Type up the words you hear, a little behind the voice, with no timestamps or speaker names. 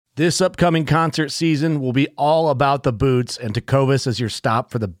This upcoming concert season will be all about the boots, and Tecovas is your stop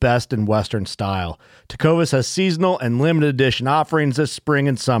for the best in Western style. Tecovas has seasonal and limited edition offerings this spring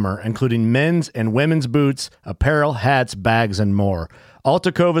and summer, including men's and women's boots, apparel, hats, bags, and more. All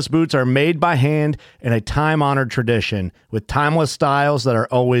Tecovas boots are made by hand in a time-honored tradition with timeless styles that are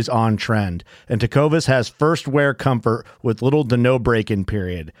always on trend. And Tecovas has first wear comfort with little to no break-in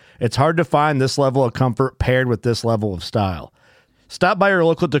period. It's hard to find this level of comfort paired with this level of style. Stop by your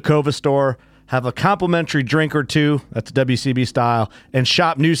local Tecovas store, have a complimentary drink or two, that's WCB style, and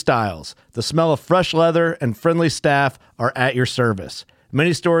shop new styles. The smell of fresh leather and friendly staff are at your service.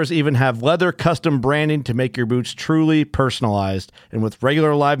 Many stores even have leather custom branding to make your boots truly personalized. And with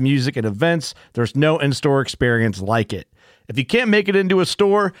regular live music and events, there's no in-store experience like it. If you can't make it into a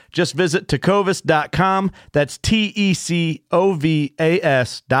store, just visit tecovas.com. That's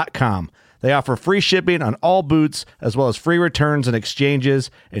TECOVAS.com. They offer free shipping on all boots, as well as free returns and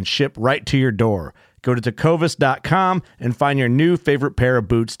exchanges, and ship right to your door. Go to tecovas.com and find your new favorite pair of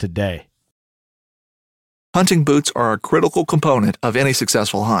boots today. Hunting boots are a critical component of any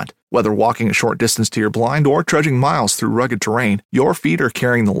successful hunt. Whether walking a short distance to your blind or trudging miles through rugged terrain, your feet are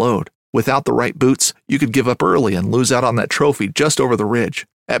carrying the load. Without the right boots, you could give up early and lose out on that trophy just over the ridge.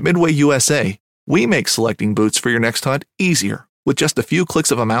 At Midway USA, we make selecting boots for your next hunt easier. With just a few clicks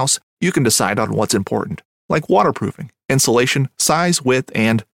of a mouse, you can decide on what's important, like waterproofing, insulation, size, width,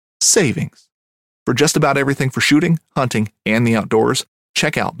 and savings. For just about everything for shooting, hunting, and the outdoors,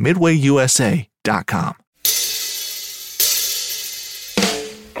 check out MidwayUSA.com.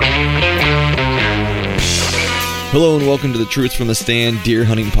 Hello and welcome to the Truth from the Stand Deer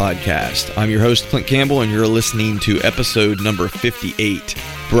Hunting Podcast. I'm your host, Clint Campbell, and you're listening to episode number 58,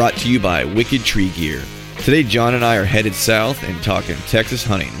 brought to you by Wicked Tree Gear. Today, John and I are headed south and talking Texas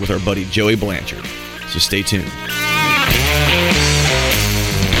hunting with our buddy Joey Blanchard. So stay tuned.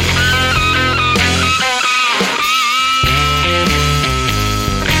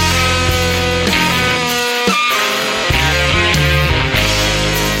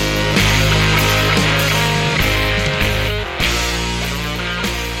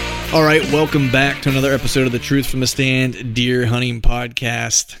 All right, welcome back to another episode of the Truth from the Stand Deer Hunting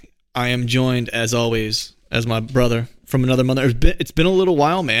Podcast. I am joined, as always, as my brother from another mother. It's been a little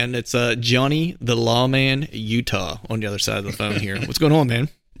while, man. It's Johnny the Lawman Utah on the other side of the phone here. What's going on, man?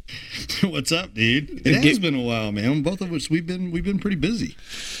 What's up, dude? It has been a while, man. Both of us, we've been pretty busy.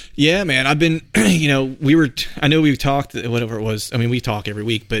 Yeah, man. I've been, I know we've talked, whatever it was. I mean, we talk every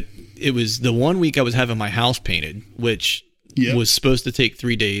week, but it was the one week I was having my house painted, which was supposed to take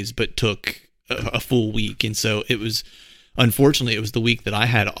 3 days, but took a full week. And so it was, unfortunately, it was the week that I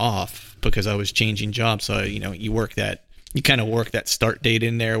had off because I was changing jobs. So, you kind of work that start date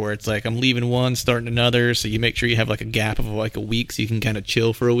in there where it's like I'm leaving one, starting another. So you make sure you have like a gap of like a week so you can kind of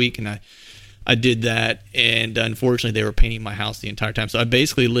chill for a week. And I did that. And unfortunately, they were painting my house the entire time. So I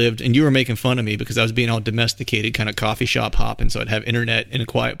basically lived, and you were making fun of me because I was being all domesticated, kind of coffee shop hopping. So I'd have internet in a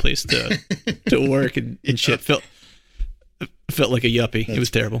quiet place to work and shit. Felt like a yuppie. It was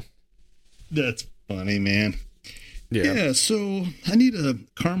terrible. That's funny, man. Yeah. So I need a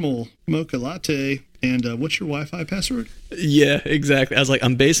caramel mocha latte. And what's your Wi-Fi password? Yeah, exactly. I was like,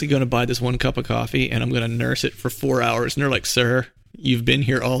 I'm basically going to buy this one cup of coffee and I'm going to nurse it for 4 hours. And they're like, sir, you've been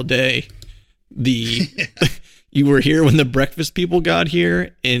here all day. You were here when the breakfast people got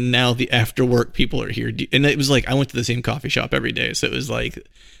here, and now the after work people are here. And it was like, I went to the same coffee shop every day. So it was like,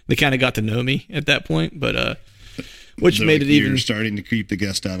 they kind of got to know me at that point. But, which so made like it even starting to creep the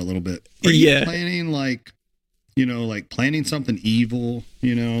guest out a little bit. Are you planning planning something evil,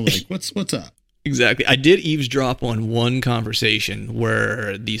 like what's up? Exactly. I did eavesdrop on one conversation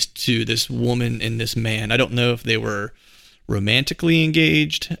where this woman and this man, I don't know if they were romantically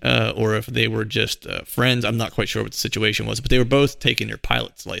engaged or if they were just friends. I'm not quite sure what the situation was, but they were both taking their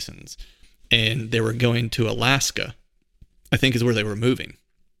pilot's license and they were going to Alaska, I think is where they were moving.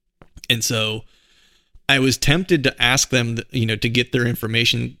 And so I was tempted to ask them, to get their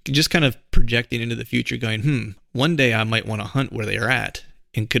information, just kind of projecting into the future going, one day I might want to hunt where they are at.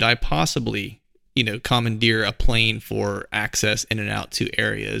 And could I possibly, commandeer a plane for access in and out to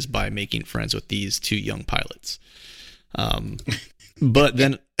areas by making friends with these two young pilots? But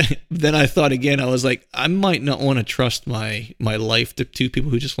then I thought again, I was like, I might not want to trust my life to two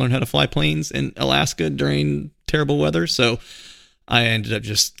people who just learned how to fly planes in Alaska during terrible weather. So I ended up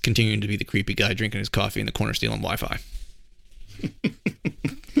just continuing to be the creepy guy drinking his coffee in the corner stealing Wi-Fi.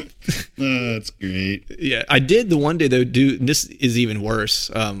 That's great. Yeah, I did the one day though. This is even worse.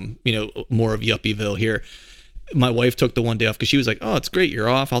 More of Yuppieville here. My wife took the one day off because she was like, "Oh, it's great, you're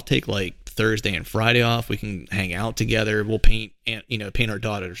off. I'll take like Thursday and Friday off. We can hang out together. We'll paint our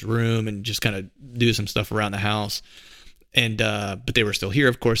daughter's room and just kind of do some stuff around the house. And but they were still here,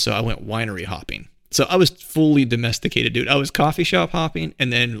 of course, so I went winery hopping. So I was fully domesticated, dude. I was coffee shop hopping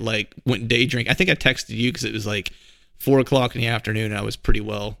and then like went day drink. I think I texted you because it was like 4:00 in the afternoon and I was pretty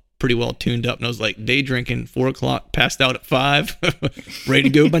well tuned up, and I was like day drinking 4:00, passed out at 5, ready to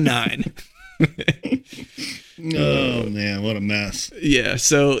go by 9. Oh man, what a mess. Yeah,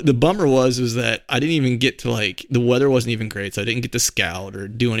 so the bummer was that I didn't even get to the weather wasn't even great, so I didn't get to scout or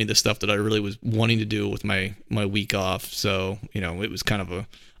do any of the stuff that I really was wanting to do with my week off. So, it was kind of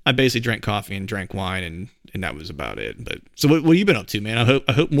I basically drank coffee and drank wine and that was about it. But so what have you been up to, man?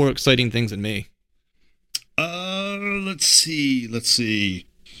 I hope more exciting things than me. Let's see.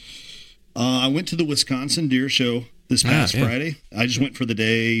 I went to the Wisconsin Deer Show this past Friday. I just went for the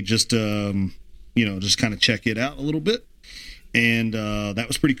day, just just kind of check it out a little bit, and that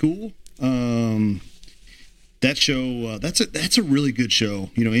was pretty cool. That show, that's a really good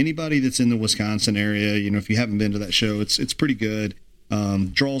show. Anybody that's in the Wisconsin area, if you haven't been to that show, it's pretty good.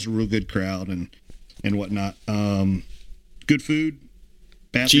 Draws a real good crowd and whatnot. Good food.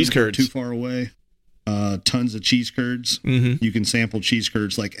 Cheese curds. Too far away. Tons of cheese curds. Mm-hmm. You can sample cheese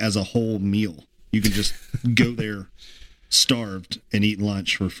curds like as a whole meal. You can just go there starved and eat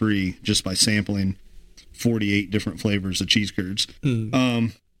lunch for free just by sampling 48 different flavors of cheese curds.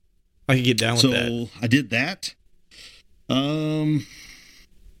 I can get down with that. So I did that.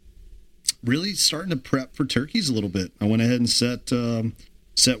 Really starting to prep for turkeys a little bit. I went ahead and set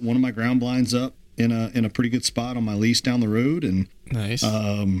one of my ground blinds up in a pretty good spot on my lease down the road, and nice.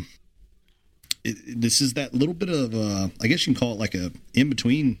 This is that little bit of I guess you can call it like a in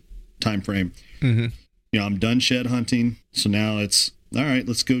between time frame. Mm-hmm. I'm done shed hunting, so now it's all right.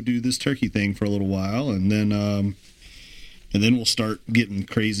 Let's go do this turkey thing for a little while, and then we'll start getting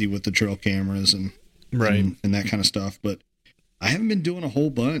crazy with the trail cameras and that kind of stuff. But I haven't been doing a whole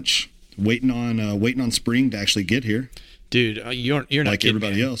bunch. Waiting on spring to actually get here. Dude, you're not like kidding,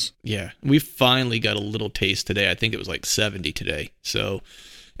 everybody man. else. Yeah, we finally got a little taste today. I think it was like 70 today. So,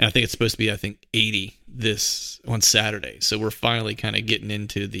 and I think it's supposed to be 80 on Saturday. So we're finally kind of getting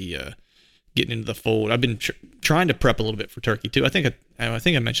into the fold. I've been trying to prep a little bit for turkey too. I think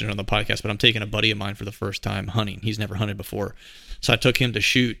I mentioned it on the podcast, but I'm taking a buddy of mine for the first time hunting. He's never hunted before, so I took him to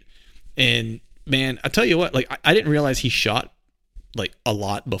shoot. And man, I tell you what, like I didn't realize he shot like a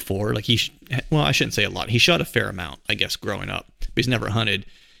lot before. Like I shouldn't say a lot. He shot a fair amount, I guess, growing up, but he's never hunted.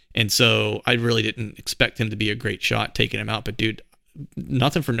 And so I really didn't expect him to be a great shot taking him out. But dude,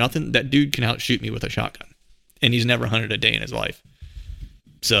 nothing for nothing, that dude can outshoot me with a shotgun, and he's never hunted a day in his life.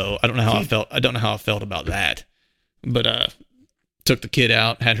 So I don't know how I felt. I don't know how I felt about that, but took the kid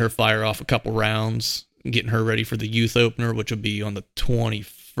out, had her fire off a couple rounds, getting her ready for the youth opener, which will be on the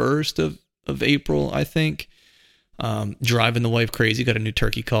 21st of April, I think. Driving the wife crazy, got a new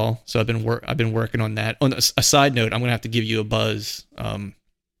turkey call, so I've been working on that. On a side note, I'm gonna have to give you a buzz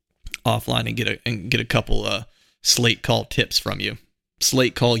offline and get a couple slate call tips from you.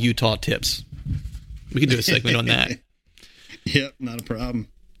 Slate call Utah tips. We can do a segment on that. Yep, not a problem.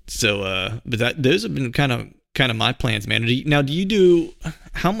 So, but those have been kind of my plans, man. Do you do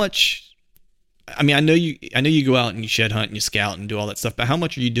how much? I mean, I know you go out and you shed hunt and you scout and do all that stuff, but how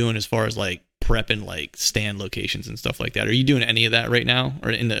much are you doing as far as like prepping like stand locations and stuff like that? Are you doing any of that right now, or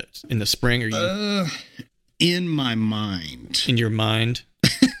in the spring? Are you in my mind? In your mind?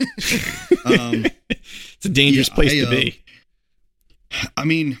 It's a dangerous place to be. I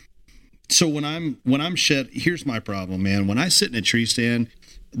mean, so when I'm shed, here's my problem, man. When I sit in a tree stand,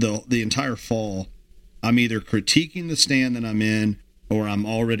 the entire fall, I'm either critiquing the stand that I'm in, or I'm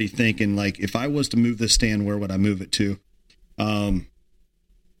already thinking like, if I was to move this stand, where would I move it to?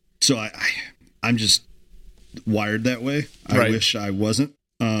 So I'm just wired that way. I wish I wasn't.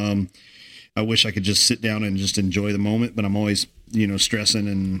 I wish I could just sit down and just enjoy the moment, but I'm always, stressing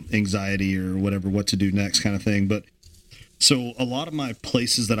and anxiety or whatever, what to do next kind of thing. But so a lot of my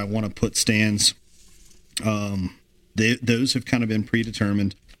places that I want to put stands, those have kind of been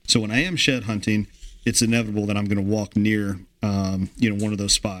predetermined. So when I am shed hunting, it's inevitable that I'm going to walk near, one of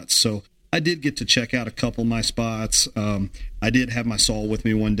those spots. So I did get to check out a couple of my spots. I did have my saw with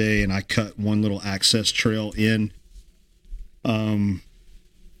me one day, and I cut one little access trail in to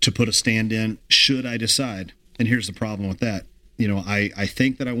put a stand in, should I decide. And here's the problem with that. I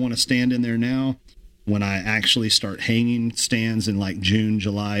think that I want to stand in there now. When I actually start hanging stands in like June,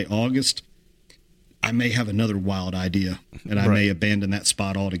 July, August, I may have another wild idea, and I may abandon that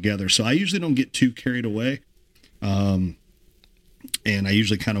spot altogether. So I usually don't get too carried away. And I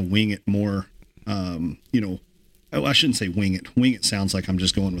usually kind of wing it more, I shouldn't say wing it. Wing it sounds like I'm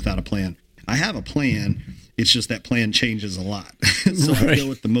just going without a plan. I have a plan. It's just that plan changes a lot. So I go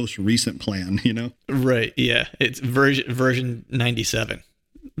with the most recent plan, you know? Right. Yeah. It's version 97,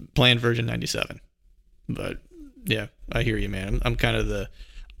 planned version 97. But yeah, I hear you, man. I'm kind of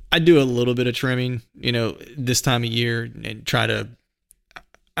I do a little bit of trimming, you know, this time of year and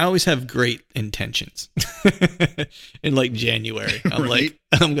I always have great intentions in like January. I'm Right.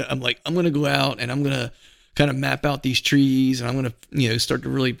 I'm going to go out and I'm going to kind of map out these trees and I'm going to, you know, start to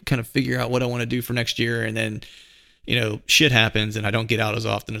really kind of figure out what I want to do for next year. And then, you know, shit happens and I don't get out as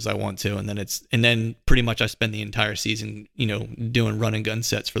often as I want to. And then pretty much I spend the entire season, you know, doing run and gun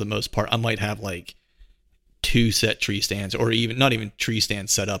sets for the most part. I might have like 2 set tree stands or even not even tree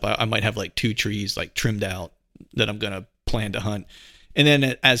stands set up. I might have like 2 trees like trimmed out that I'm going to plan to hunt. And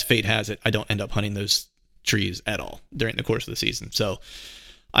then as fate has it, I don't end up hunting those trees at all during the course of the season. So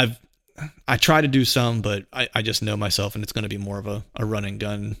I try to do some, but I just know myself and it's going to be more of a run and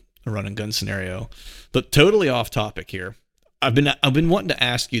gun scenario. But totally off topic here. I've been wanting to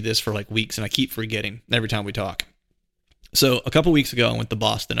ask you this for like weeks and I keep forgetting every time we talk. So a couple weeks ago I went to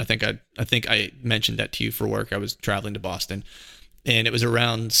Boston. I think I mentioned that to you for work. I was traveling to Boston and it was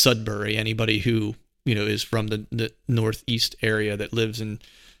around Sudbury. Anybody who, you know, is from the Northeast area that lives in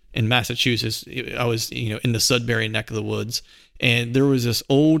Massachusetts, I was, you know, in the Sudbury neck of the woods. And there was this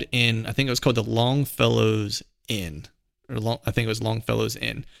old inn, I think it was called the Longfellows Inn, I think it was Longfellows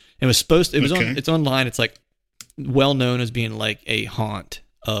Inn. It was it's online. It's like well known as being like a haunt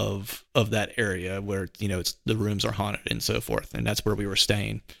of that area where, you know, the rooms are haunted and so forth. And that's where we were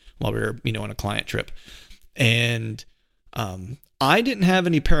staying while we were, you know, on a client trip. And I didn't have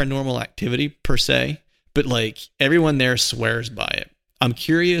any paranormal activity per se, but like everyone there swears by it. I'm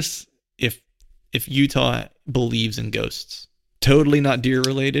curious if Utah believes in ghosts. Totally not deer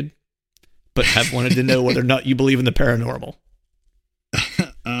related, but have wanted to know whether or not you believe in the paranormal.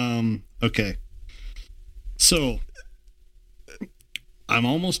 Okay. So I'm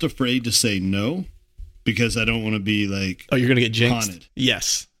almost afraid to say no because I don't want to be like, oh, you're going to get jinxed. Haunted.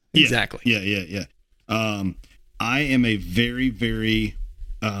 Yes, exactly. Yeah. I am a very, very,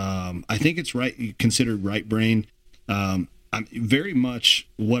 I think it's considered right brain. I'm very much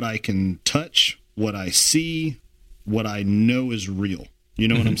what I can touch, what I see, what I know is real. You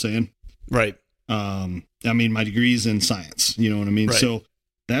know what I'm saying? Right. I mean, my degree's in science, you know what I mean? Right. So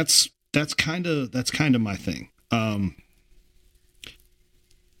that's kind of my thing.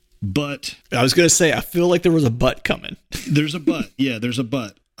 But I was going to say, I feel like there was a but coming. There's a but. Yeah, there's a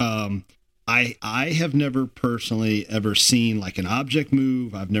but. I have never personally ever seen like an object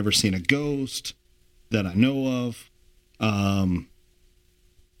move. I've never seen a ghost that I know of.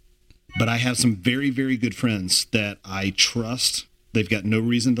 But I have some very, very good friends that I trust. They've got no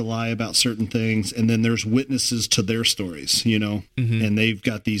reason to lie about certain things. And then there's witnesses to their stories, you know, and they've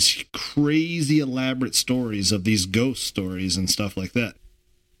got these crazy elaborate stories of these ghost stories and stuff like that.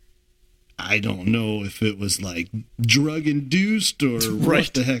 I don't know if it was like drug induced or right.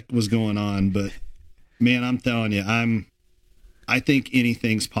 What the heck was going on, but man, I'm telling you, I think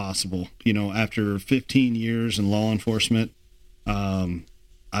anything's possible. You know, after 15 years in law enforcement,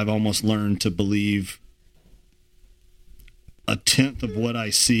 I've almost learned to believe 1/10 of what I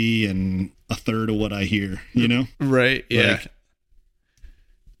see and 1/3 of what I hear, you know? Right. Yeah.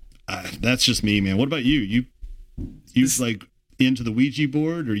 That's just me, man. What about you? You like into the Ouija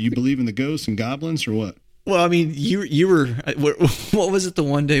board, or you believe in the ghosts and goblins, or what? Well, I mean, you were, what was it the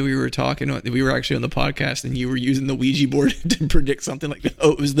one day we were talking, we were actually on the podcast and you were using the Ouija board to predict something like,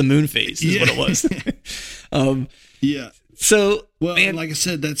 oh, it was the moon phase is what it was. Yeah. So, well, man, like I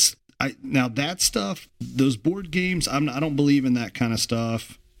said, now that stuff, those board games, I don't believe in that kind of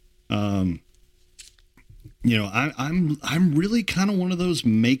stuff. You know, I'm really kind of one of those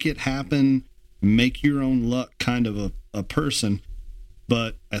make it happen, make your own luck kind of a person.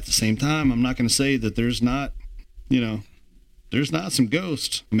 But at the same time, I'm not going to say that there's not some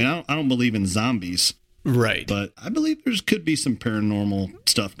ghosts. I mean, I don't believe in zombies. Right. But I believe could be some paranormal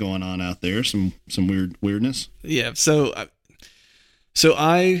stuff going on out there, some weirdness. Yeah. So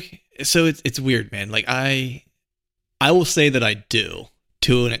it's weird, man. Like I will say that I do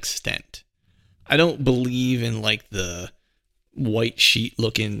to an extent. I don't believe in like the white sheet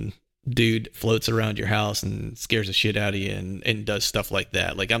looking dude floats around your house and scares the shit out of you and does stuff like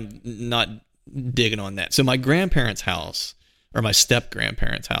that. Like I'm not digging on that. So my grandparents' house, or my step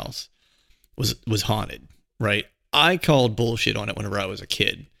grandparents' house, was haunted, right? I called bullshit on it whenever I was a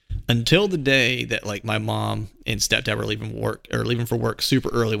kid, until the day that like my mom and stepdad were leaving for work super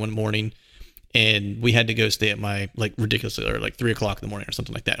early one morning, and we had to go stay at my like ridiculously or like 3:00 in the morning or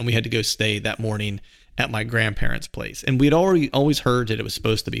something like that, and we had to go stay that morning at my grandparents' place. And we'd always heard that it was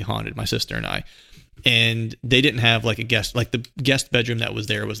supposed to be haunted, my sister and I. And they didn't have like a guest, like the guest bedroom that was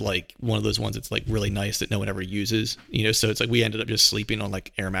there was like one of those ones that's like really nice that no one ever uses, you know? So it's like we ended up just sleeping on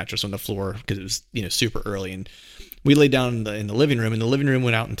like air mattress on the floor because it was, you know, super early. And we laid down in the living room, and the living room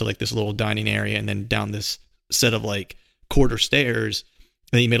went out into like this little dining area and then down this set of like quarter stairs.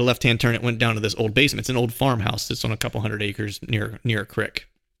 And then you made a left-hand turn. It went down to this old basement. It's an old farmhouse that's on a couple hundred acres near a creek.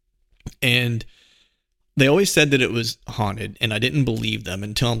 And they always said that it was haunted, and I didn't believe them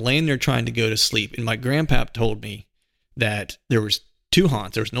until I'm laying there trying to go to sleep. And my grandpap told me that there was two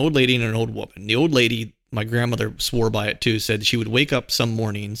haunts. There was an old lady and an old woman. The old lady, my grandmother swore by it too, said she would wake up some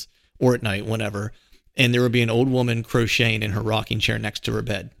mornings or at night, whenever, and there would be an old woman crocheting in her rocking chair next to her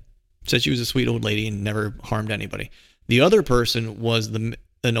bed. Said she was a sweet old lady and never harmed anybody. The other person was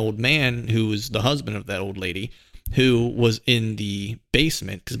an old man who was the husband of that old lady, who was in the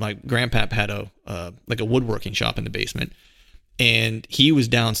basement because my grandpap had a woodworking shop in the basement, and he was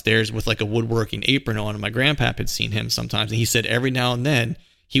downstairs with like a woodworking apron on, and my grandpap had seen him sometimes, and he said every now and then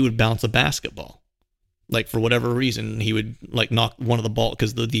he would bounce a basketball, like for whatever reason he would like knock one of the ball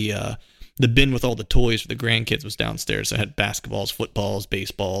because the bin with all the toys for the grandkids was downstairs, so it had basketballs, footballs,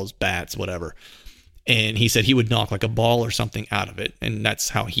 baseballs, bats, whatever, and he said he would knock like a ball or something out of it, and that's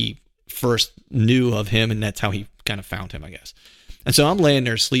how he first knew of him, and that's how he kind of found him, I guess. And so I'm laying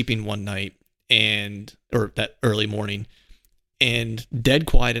there sleeping one night, or that early morning, and dead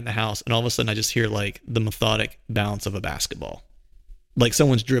quiet in the house, and all of a sudden I just hear like the methodic bounce of a basketball, like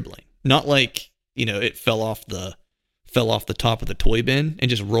someone's dribbling, not like, you know, it fell off the top of the toy bin and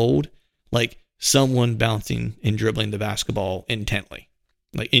just rolled, like someone bouncing and dribbling the basketball intently.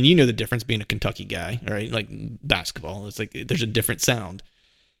 Like, and you know the difference being a Kentucky guy, right? Like basketball, it's like there's a different sound.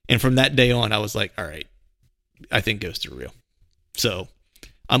 And from that day on, I was like, all right, I think ghosts are real. So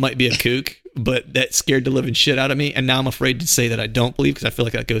I might be a kook, but that scared the living shit out of me. And now I'm afraid to say that I don't believe because I feel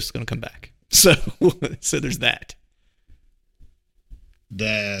like that ghost is going to come back. So there's that.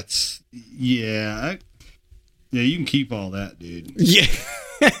 That's, yeah. Yeah, you can keep all that, dude. Yeah.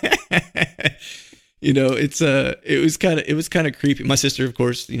 You know, it was kind of creepy. My sister, of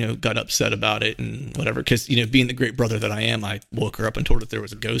course, you know, got upset about it and whatever, because, you know, being the great brother that I am, I woke her up and told her that there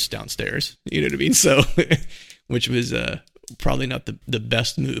was a ghost downstairs. You know what I mean? So, which was probably not the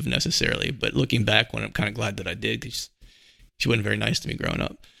best move necessarily, but looking back, I'm kind of glad that I did, because she wasn't very nice to me growing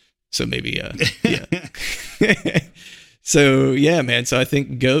up. So maybe, yeah. So yeah, man. So I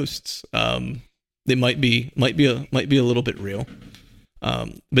think ghosts, they might be a little bit real.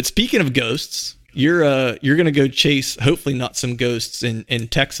 But speaking of ghosts, you're going to go chase, hopefully not some ghosts in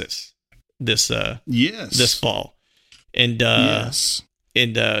Texas this fall. And, yes.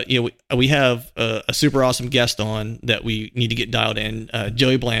 And, you know, we have a super awesome guest on that we need to get dialed in.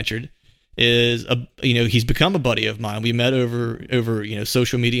 Joey Blanchard is he's become a buddy of mine. We met over, you know,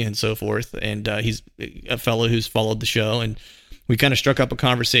 social media and so forth. And, he's a fellow who's followed the show, and we kind of struck up a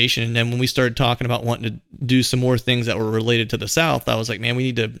conversation. And then when we started talking about wanting to do some more things that were related to the South, I was like, man, we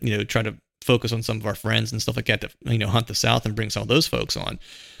need to, you know, try to focus on some of our friends and stuff like that, you know, hunt the South and bring some of those folks on.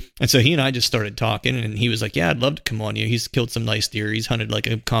 And so he and I just started talking, and he was like, yeah, I'd love to come on. You know, he's killed some nice deer. He's hunted like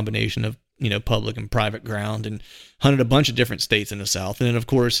a combination of, you know, public and private ground, and hunted a bunch of different states in the South. And then of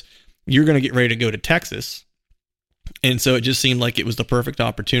course you're going to get ready to go to Texas. And so it just seemed like it was the perfect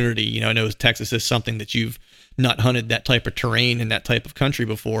opportunity. You know, I know Texas is something that you've not hunted that type of terrain and that type of country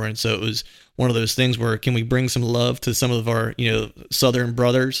before. And so it was one of those things where, can we bring some love to some of our, you know, Southern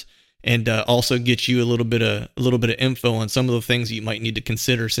brothers, and also get you a little bit of info on some of the things you might need to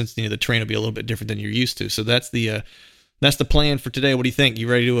consider, since, you know, the terrain will be a little bit different than you're used to. So that's the plan for today. What do you think? You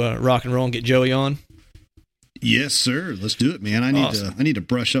ready to rock and roll and get Joey on? Yes, sir. Let's do it, man. I need to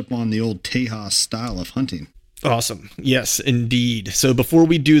brush up on the old Tejas style of hunting. Awesome. Yes, indeed. So before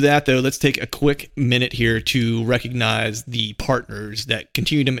we do that, though, let's take a quick minute here to recognize the partners that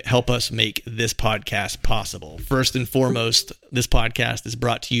continue to help us make this podcast possible. First and foremost, this podcast is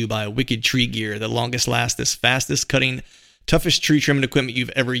brought to you by Wicked Tree Gear, the longest lasting, fastest cutting, toughest tree trimming equipment you've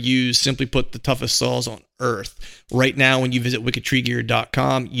ever used. Simply put, the toughest saws on earth. Right now, when you visit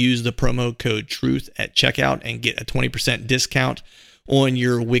wickedtreegear.com, use the promo code TRUTH at checkout and get a 20% discount on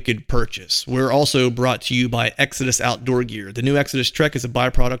your Wicked purchase. We're also brought to you by Exodus Outdoor Gear. The new Exodus Trek is a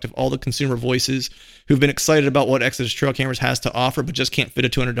byproduct of all the consumer voices who've been excited about what Exodus Trail Cameras has to offer, but just can't fit a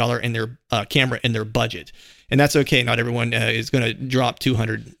 $200 in their camera in their budget. And that's okay. Not everyone is going to drop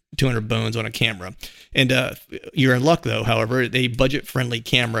 $200 bones on a camera. And you're in luck, though. However, a budget-friendly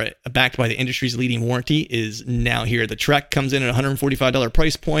camera backed by the industry's leading warranty is now here. The Trek comes in at a $145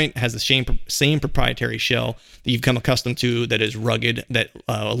 price point, has the same proprietary shell that you've come accustomed to that is rugged, that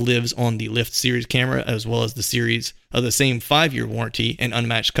lives on the Lift series camera, as well as the series of the same 5-year warranty and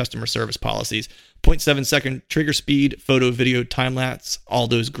unmatched customer service policies. 0.7-second trigger speed, photo, video, time-lapse, all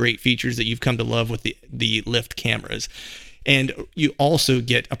those great features that you've come to love with the Lift cameras. And you also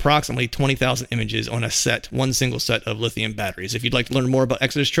get approximately 20,000 images on one single set of lithium batteries. If you'd like to learn more about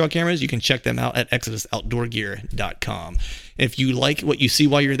Exodus trail cameras, you can check them out at ExodusOutdoorGear.com. If you like what you see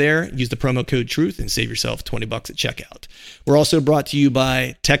while you're there, use the promo code TRUTH and save yourself $20 at checkout. We're also brought to you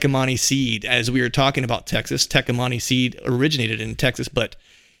by Tecomate Seed. As we were talking about Texas, Tecomate Seed originated in Texas, but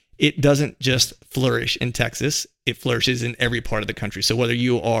it doesn't just flourish in Texas. It flourishes in every part of the country. So whether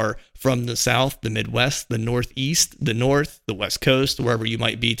you are from the South, the Midwest, the Northeast, the North, the West Coast, wherever you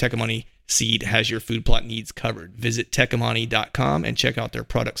might be, Tecomate Seed has your food plot needs covered. Visit Tecomate.com and check out their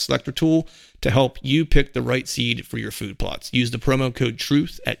product selector tool to help you pick the right seed for your food plots. Use the promo code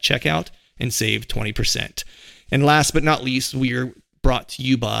TRUTH at checkout and save 20%. And last but not least, we are brought to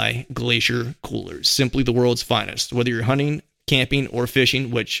you by Glacier Coolers, simply the world's finest. Whether you're hunting, camping, or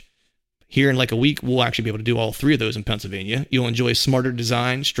fishing, which here in like a week, we'll actually be able to do all 3 of those in Pennsylvania. You'll enjoy smarter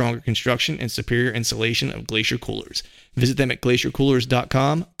design, stronger construction, and superior insulation of Glacier Coolers. Visit them at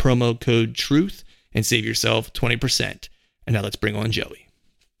glaciercoolers.com, promo code TRUTH, and save yourself 20%. And now let's bring on Joey.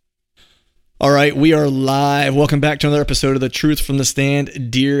 All right, we are live. Welcome back to another episode of the Truth from the Stand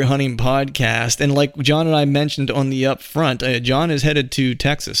Deer Hunting Podcast. And like John and I mentioned on the up front, John is headed to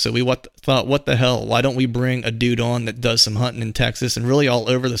Texas. So we thought, what the hell? Why don't we bring a dude on that does some hunting in Texas and really all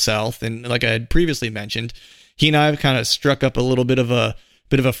over the South? And like I had previously mentioned, he and I have kind of struck up a little bit of a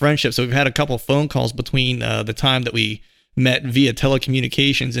friendship. So we've had a couple of phone calls between the time that we met via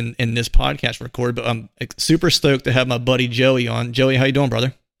telecommunications and this podcast record. But I'm super stoked to have my buddy Joey on. Joey, how you doing,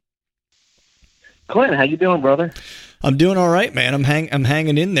 brother? Clint, how you doing, brother? I'm doing all right, man. I'm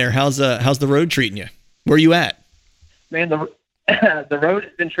hanging in there. How's the road treating you? Where are you at? Man, the road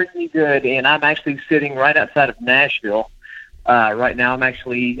has been treating me good, and I'm actually sitting right outside of Nashville right now. I'm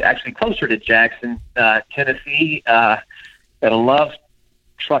actually closer to Jackson, Tennessee, at a Love's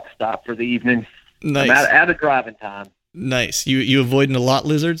truck stop for the evening. Nice. I'm out of driving time. Nice. You avoiding the lot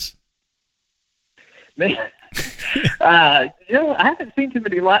lizards? Man. I haven't seen too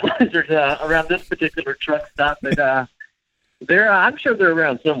many lot lizards around this particular truck stop, but I'm sure they're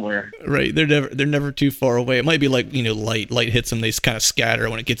around somewhere. Right, they're never too far away. It might be like light hits them, they kind of scatter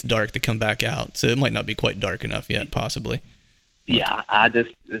when it gets dark. They come back out, so it might not be quite dark enough yet, possibly. Yeah, I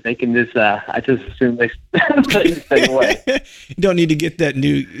just assume they stay away. You don't need to get that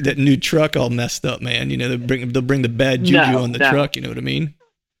new truck all messed up, man. They'll bring the bad juju on the truck. You know what I mean?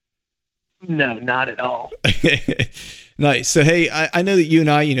 No, not at all. Nice. So, hey, I know that you and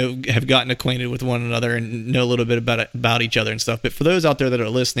I, have gotten acquainted with one another and know a little bit about each other and stuff. But for those out there that are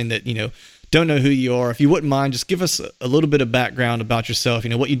listening that, don't know who you are, if you wouldn't mind, just give us a little bit of background about yourself,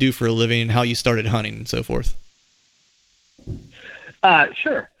 what you do for a living and how you started hunting and so forth.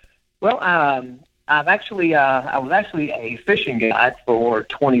 Sure. Well, I was actually a fishing guide for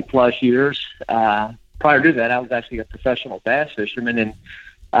 20 plus years. Prior to that, I was actually a professional bass fisherman, and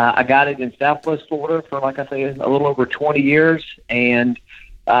I guided in Southwest Florida for, like I say, a little over 20 years, and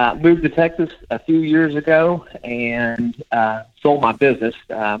moved to Texas a few years ago and sold my business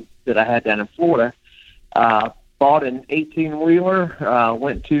that I had down in Florida. Bought an 18-wheeler,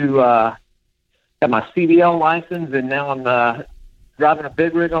 went to got my CDL license, and now I'm driving a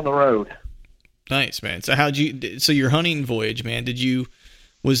big rig on the road. Nice, man. So your hunting voyage, man,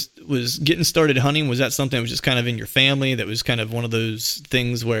 was getting started hunting, was that something that was just kind of in your family, that was kind of one of those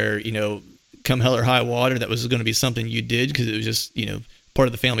things where, come hell or high water, that was going to be something you did because it was just, part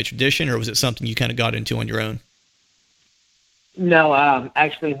of the family tradition, or was it something you kind of got into on your own? No,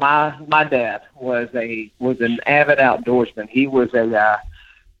 actually my dad was an avid outdoorsman. He was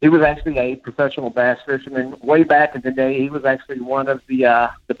actually a professional bass fisherman way back in the day. He was actually one of the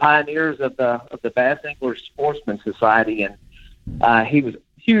pioneers of the Bass Angler Sportsman Society, and he was a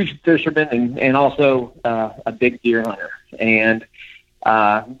huge fisherman and also a big deer hunter. And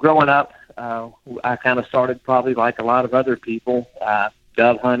growing up, I kind of started probably like a lot of other people,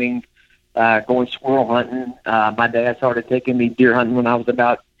 dove hunting, going squirrel hunting. My dad started taking me deer hunting when I was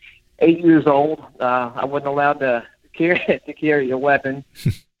about 8 years old. I wasn't allowed to carry a weapon,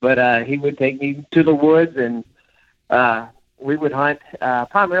 but he would take me to the woods, and we would hunt.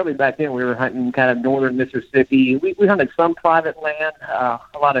 Primarily back then, we were hunting kind of northern Mississippi. We hunted some private land, a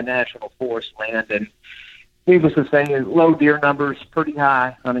lot of national forest land, and needless to say, low deer numbers, pretty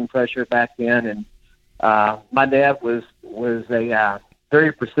high hunting pressure back then. And my dad was a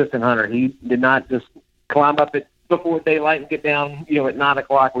very persistent hunter. He did not just climb up at before daylight and get down, at 9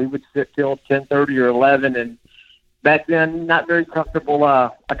 o'clock. We would sit till 10:30 or 11, and back then, not very comfortable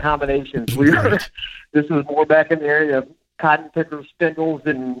accommodations. This was more back in the area of cotton picker spindles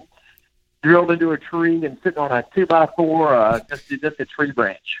and drilled into a tree and sitting on a 2x4, just a tree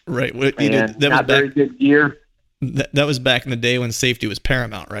branch. Right. Well, and not very good gear. That was back in the day when safety was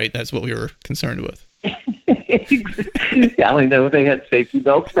paramount, right? That's what we were concerned with. I don't know if they had safety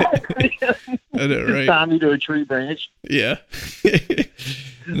belts back then. I know, right? Time you to a tree branch. Yeah.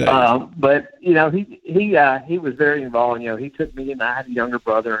 Nice. But he was very involved. He took me, and I had a younger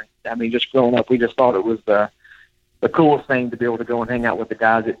brother. I mean, just growing up, we just thought it was the coolest thing to be able to go and hang out with the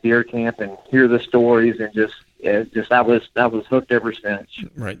guys at deer camp and hear the stories, and I was hooked ever since.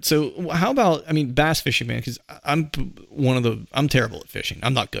 Right. So how about, bass fishing, man? Because I'm terrible at fishing.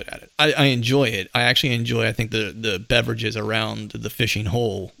 I'm not good at it. I enjoy it. I actually enjoy, I think, the beverages around the fishing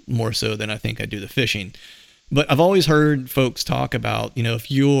hole more so than I think I do the fishing. But I've always heard folks talk about,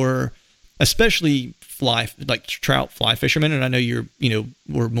 if you're, especially trout fly fishermen, and I know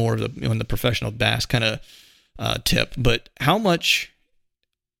we're more of the professional bass kind of tip, but how much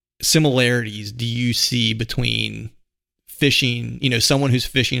similarities do you see between fishing, someone who's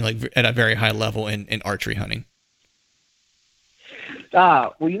fishing like at a very high level and archery hunting?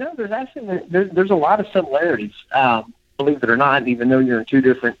 Well, there's actually there's a lot of similarities. Believe it or not, even though you're in two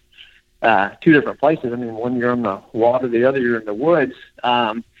different places. One you're in the water, the other you're in the woods.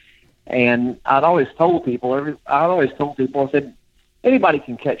 And I'd always told people, I said, anybody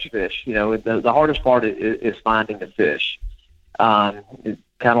can catch fish. The hardest part is finding the fish. It's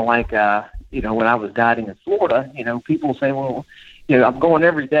kind of like, when I was guiding in Florida, people say, well, I'm going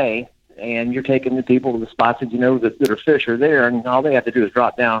every day, and you're taking the people to the spots that that are fish are there, and all they have to do is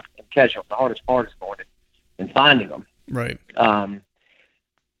drop down and catch them. The hardest part is going and finding them. Right.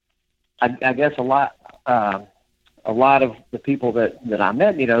 I guess a lot of the people that I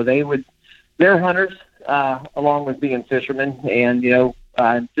met, they're hunters, along with being fishermen, and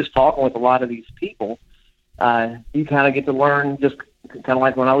just talking with a lot of these people, you kind of get to learn. Just kind of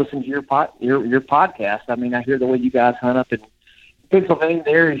like when I listen to your podcast. I hear the way you guys hunt up in Pennsylvania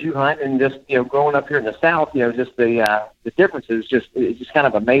there as you hunt, and just growing up here in the South, just the differences. It just kind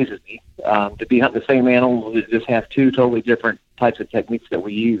of amazes me to be hunting the same animals that just have two totally different types of techniques that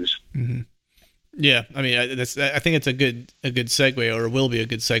we use. Mm-hmm. Yeah, I think it's a good segue, or will be a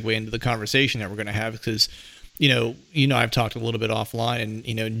good segue into the conversation that we're going to have, because I've talked a little bit offline,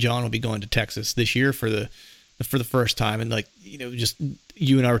 and John will be going to Texas this year for the first time, and just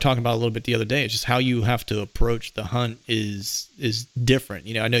you and I were talking about a little bit the other day. It's just how you have to approach the hunt is different.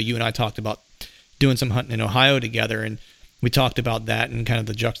 I know you and I talked about doing some hunting in Ohio together, and we talked about that and kind of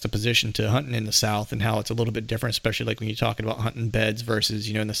the juxtaposition to hunting in the South and how it's a little bit different, especially like when you're talking about hunting beds versus,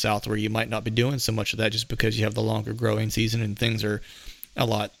 in the South, where you might not be doing so much of that just because you have the longer growing season and things are a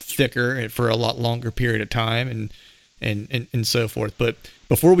lot thicker for a lot longer period of time and so forth. But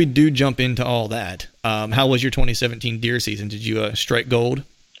before we do jump into all that, how was your 2017 deer season? Did you strike gold?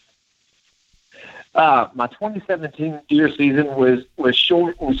 My 2017 deer season was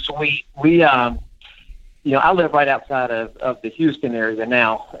short and sweet. We, I live right outside of the Houston area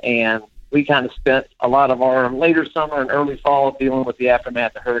now, and we kind of spent a lot of our later summer and early fall dealing with the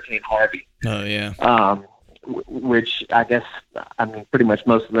aftermath of Hurricane Harvey. Oh, yeah. Which I guess, pretty much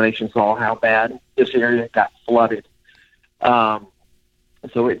most of the nation saw how bad this area got flooded.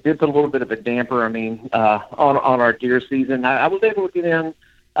 So it did put a little bit of a damper, on our deer season. I was able to get in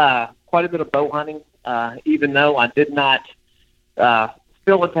quite a bit of bow hunting, even though I did not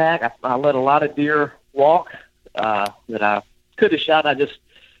fill attack. I let a lot of deer walk that I could have shot. I just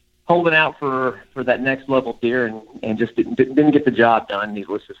holding out for that next level deer and just didn't get the job done,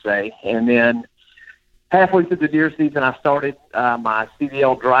 needless to say. And then halfway through the deer season, I started my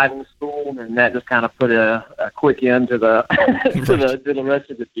CDL driving school, and that just kind of put a quick end to the to the rest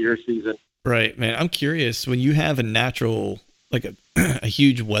of the deer season. Right, man. I'm curious, when you have a natural, like a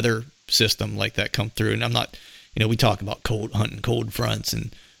huge weather system like that come through, and I'm not, we talk about hunting cold fronts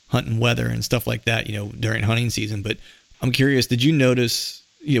and hunting weather and stuff like that, during hunting season. But I'm curious, did you notice,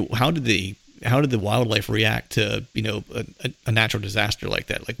 how did the wildlife react to, a natural disaster like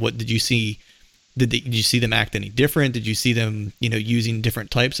that? Like, what did you see? Did you see them act any different? Did you see them, using different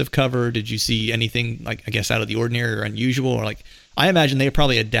types of cover? Did you see anything, like, I guess, out of the ordinary or unusual? Or like, I imagine they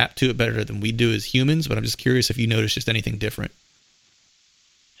probably adapt to it better than we do as humans, but I'm just curious if you noticed just anything different.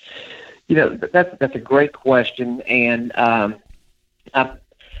 That's a great question. And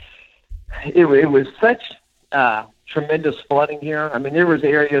it was tremendous flooding here. I mean, there was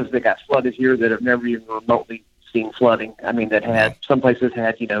areas that got flooded here that have never even remotely seen flooding. I mean, that had, some places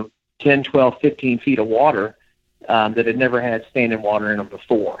had, 10, 12, 15 feet of water that had never had standing water in them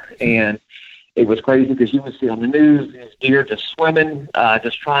before. And it was crazy because you would see on the news these deer just swimming,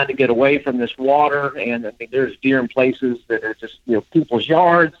 just trying to get away from this water. And I mean, there's deer in places that are just, people's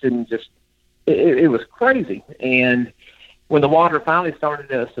yards, and just, it was crazy. And when the water finally started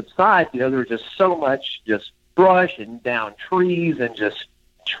to subside, there was just so much just brush and down trees and just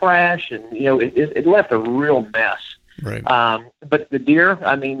trash. And, it left a real mess. Right. But the deer,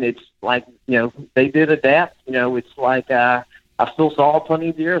 I mean, it's like, they did adapt. It's like, I still saw plenty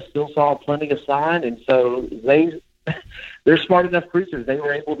of deer, still saw plenty of sign. And so they're smart enough creatures. They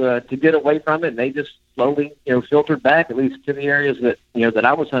were able to get away from it, and they just slowly, filtered back, at least to the areas that, that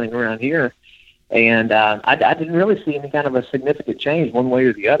I was hunting around here. And I didn't really see any kind of a significant change one way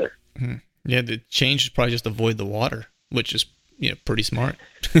or the other. Mm-hmm. Yeah, the change is probably just avoid the water, which is, pretty smart.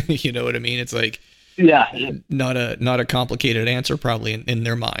 You know what I mean? It's like, not a complicated answer probably in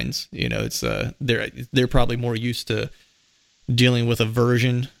their minds. It's they're probably more used to dealing with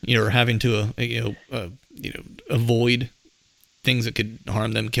aversion, or having to avoid things that could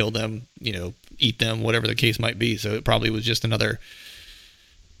harm them, kill them, eat them, whatever the case might be. So it probably was just another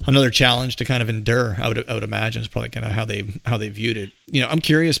challenge to kind of endure. I would imagine is probably kind of how they viewed it. I'm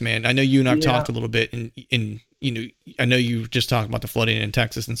curious, man. I know you and I've talked a little bit, and I know you just talked about the flooding in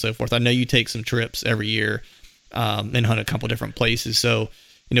Texas and so forth. I know you take some trips every year and hunt a couple different places. So,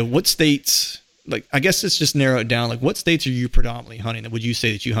 what states? Like, I guess let's just narrow it down. Like, what states are you predominantly hunting? Would you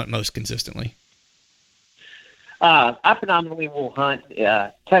say that you hunt most consistently? I predominantly will hunt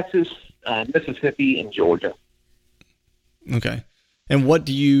Texas, Mississippi, and Georgia. Okay. And what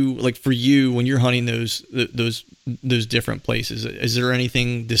do you like for you when you're hunting those different places? Is there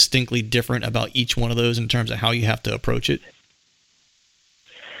anything distinctly different about each one of those in terms of how you have to approach it?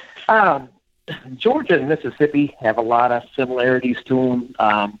 Georgia and Mississippi have a lot of similarities to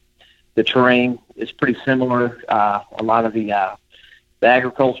them. The terrain is pretty similar. A lot of the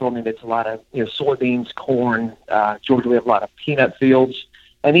agricultural, I mean, it's a lot of soybeans, corn. Georgia, we have a lot of peanut fields,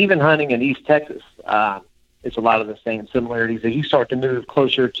 and even hunting in East Texas, it's a lot of the same similarities. As you start to move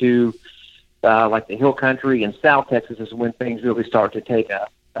closer to like the hill country in South Texas, is when things really start to take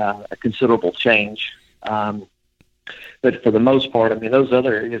a considerable change. But for the most part, I mean, those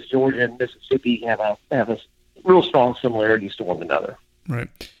other areas, Georgia and Mississippi, have a real strong similarities to one another. Right.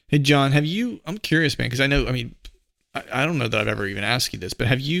 Hey, John, I'm curious, man, because I know, I mean, I don't know that I've ever even asked you this, but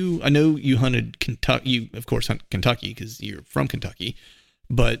I know you hunted Kentucky, you of course hunt Kentucky because you're from Kentucky,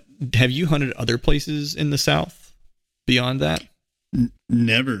 but have you hunted other places in the South beyond that?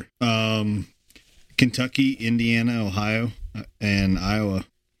 Never. Kentucky, Indiana, Ohio, and Iowa,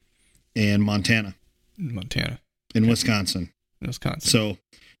 and Montana. And Wisconsin. So,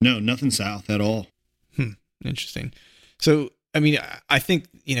 no, nothing south at all. Interesting. So, I mean, I think,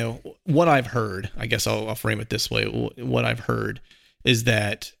 what I've heard, I guess I'll frame it this way. What I've heard is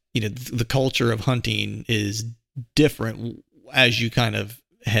that, the culture of hunting is different as you kind of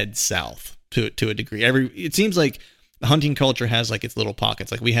head south to a degree. It seems like the hunting culture has like its little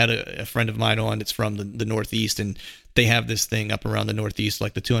pockets. Like we had a friend of mine on that's from the Northeast, and they have this thing up around the Northeast,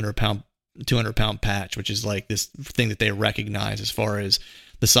 like the 200-pound patch, which is like this thing that they recognize as far as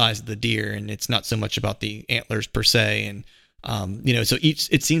the size of the deer. And it's not so much about the antlers per se. And, so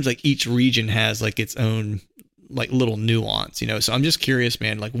it seems like each region has like its own like little nuance, so I'm just curious,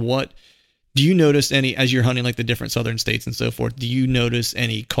 man, like what do you notice as you're hunting like the different southern states and so forth, do you notice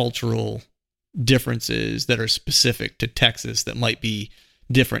any cultural differences that are specific to Texas that might be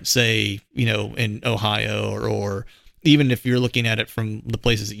different, say, in Ohio or even if you're looking at it from the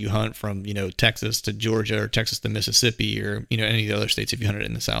places that you hunt from, Texas to Georgia or Texas to Mississippi or, any of the other states if you hunted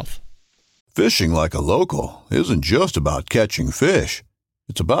in the South? Fishing like a local isn't just about catching fish.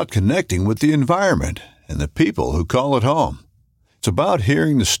 It's about connecting with the environment and the people who call it home. It's about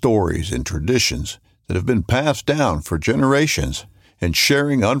hearing the stories and traditions that have been passed down for generations and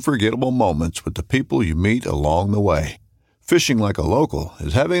sharing unforgettable moments with the people you meet along the way. Fishing like a local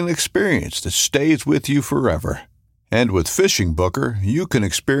is having an experience that stays with you forever. And with Fishing Booker, you can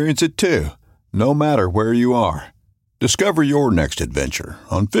experience it too, no matter where you are. Discover your next adventure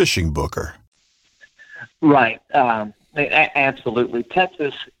on Fishing Booker. Right. Absolutely.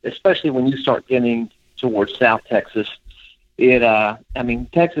 Texas, especially when you start getting towards South Texas,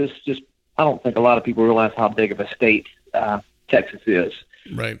 Texas just, I don't think a lot of people realize how big of a state Texas is.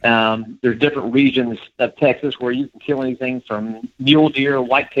 Right. There's different regions of Texas where you can kill anything from mule deer,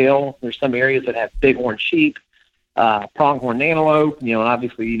 whitetail. There's some areas that have bighorn sheep, pronghorn antelope, and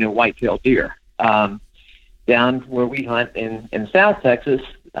obviously, whitetail deer. down where we hunt in South Texas,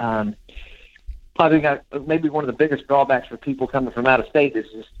 probably got maybe one of the biggest drawbacks for people coming from out of state is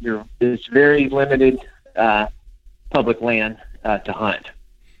just there's very limited public land to hunt.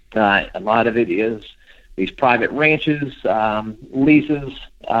 A lot of it is these private ranches, leases,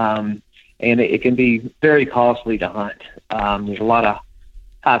 and it can be very costly to hunt. There's a lot of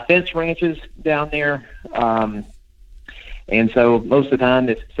high fence ranches down there. And so most of the time,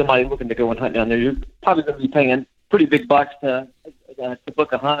 if somebody's looking to go and hunt down there, you're probably going to be paying pretty big bucks to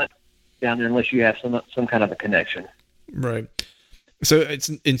book a hunt down there unless you have some kind of a connection. Right. So it's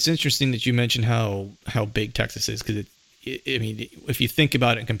interesting that you mentioned how big Texas is, because I mean, if you think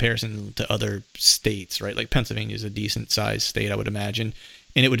about it in comparison to other states, right? Like Pennsylvania is a decent sized state, I would imagine,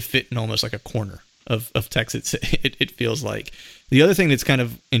 and it would fit in almost like a corner of Texas. It feels like. The other thing that's kind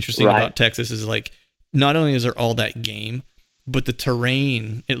of interesting about Texas is, like, not only is there all that game, but the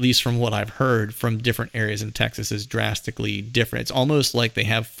terrain, at least from what I've heard from different areas in Texas, is drastically different. It's almost like they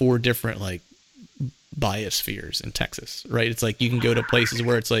have 4 different, like, biospheres in Texas, right? It's like you can go to places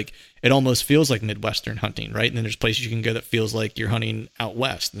where it's like it almost feels like Midwestern hunting, right? And then there's places you can go that feels like you're hunting out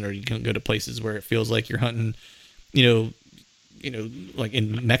west, or you can go to places where it feels like you're hunting, you know, like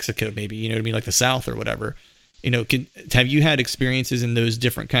in Mexico, maybe, you know what I mean, like the South or whatever. You know, have you had experiences in those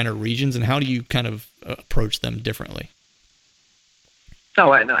different kind of regions, and how do you kind of approach them differently?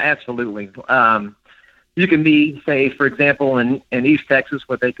 Oh, no, absolutely. You can be, say, for example, in East Texas,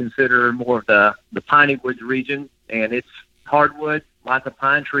 what they consider more of the piney woods region, and it's hardwood, lots of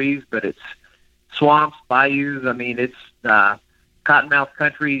pine trees, but it's swamps, bayous. I mean, it's cottonmouth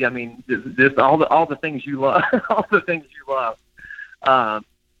country. I mean, just all the things you love, all the things you love.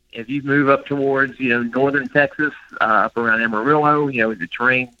 If you move up towards, northern Texas, up around Amarillo, the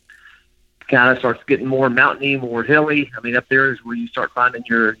terrain kind of starts getting more mountainy, more hilly. I mean, up there is where you start finding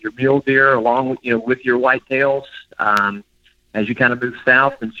your mule deer along with, with your whitetails. As you kind of move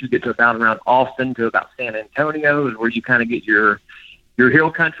south, and you get to about around Austin to about San Antonio is where you kind of get your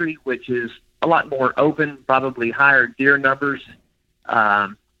hill country, which is a lot more open, probably higher deer numbers.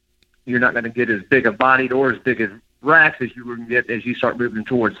 You're not going to get as big a bodied or as big as racks as you would get as you start moving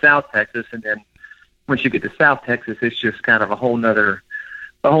towards South Texas. And then once you get to South Texas, it's just kind of a whole nother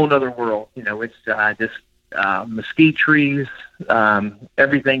world. It's just mesquite trees.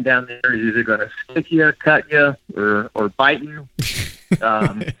 Everything down there is either going to stick you, cut you, or bite you.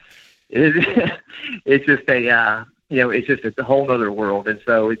 It's just it's just a whole other world. And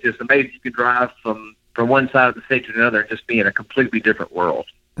so it's just amazing you can drive from one side of the state to another and just be in a completely different world.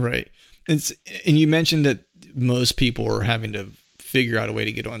 Right. And you mentioned that most people are having to figure out a way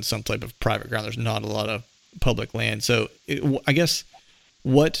to get on some type of private ground. There's not a lot of public land. So I guess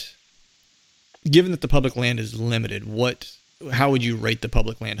given that the public land is limited, how would you rate the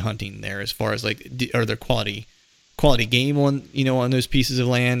public land hunting there as far as, like, are there quality game on those pieces of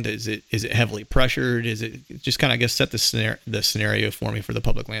land? Is it heavily pressured? Is it just kind of, I guess, set the scenario for me for the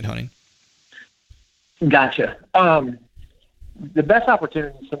public land hunting? Gotcha. The best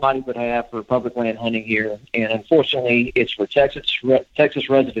opportunity somebody would have for public land hunting here, and unfortunately it's for Texas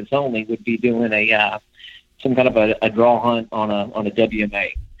residents only, would be doing some kind of a draw hunt on a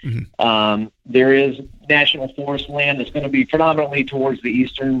WMA. Mm-hmm. There is national forest land that's going to be predominantly towards the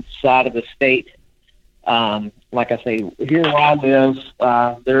eastern side of the state. Like I say, here where I live,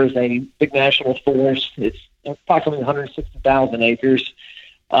 there's a big national forest. It's approximately 160,000 acres.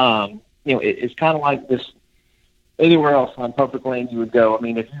 It's kind of like this. Anywhere else on public land you would go. I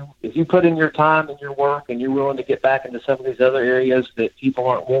mean, if you put in your time and your work and you're willing to get back into some of these other areas that people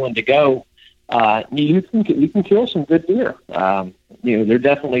aren't willing to go, you can kill some good deer. They're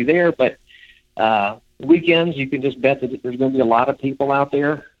definitely there, but weekends you can just bet that there's going to be a lot of people out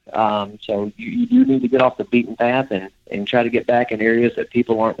there. So you do need to get off the beaten path and try to get back in areas that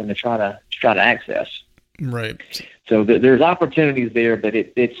people aren't going to try to access. Right. So there's opportunities there, but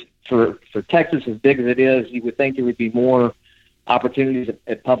it's for Texas, as big as it is, you would think there would be more opportunities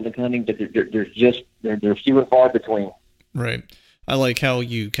at public hunting, but they're few and far between. Right. I like how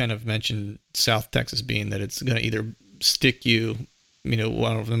you kind of mentioned South Texas being that it's going to either stick you, I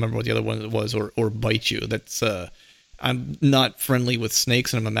don't remember what the other one was, or bite you. That's I'm not friendly with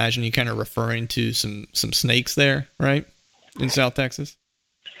snakes, and I'm imagining you kind of referring to some snakes there, right, in South Texas.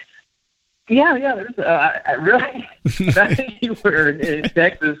 Yeah. There's really, anywhere in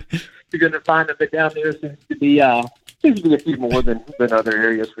Texas, you're going to find them, but down there seems to be a few more than other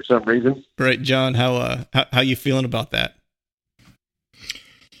areas for some reason. Right, John. How you feeling about that?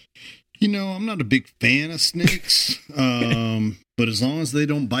 I'm not a big fan of snakes, but as long as they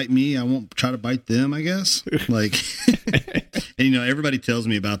don't bite me, I won't try to bite them, I guess. Like, and everybody tells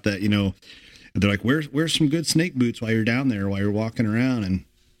me about that. And they're like, "Where's some good snake boots while you're down there, while you're walking around?"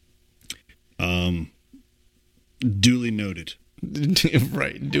 And duly noted.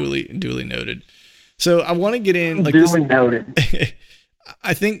 Right, duly noted. So I want to get in like duly noted.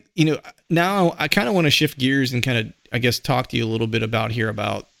 I think, now I kind of want to shift gears and kind of, I guess, talk to you a little bit about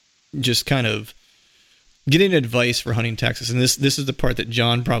just kind of getting advice for hunting Texas. And this is the part that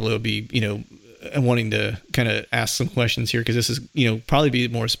John probably will be, wanting to kind of ask some questions here, because this is, probably be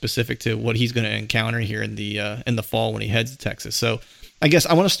more specific to what he's going to encounter here in the fall when he heads to Texas. So I guess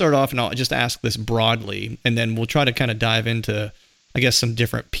I want to start off and I'll just ask this broadly, and then we'll try to kind of dive into, I guess, some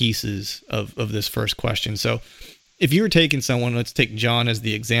different pieces of this first question. So if you were taking someone, let's take John as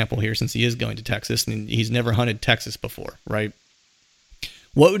the example here, since he is going to Texas and he's never hunted Texas before, right?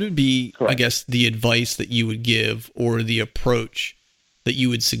 What would it be, correct, I guess, the advice that you would give or the approach that you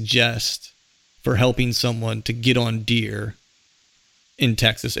would suggest for helping someone to get on deer in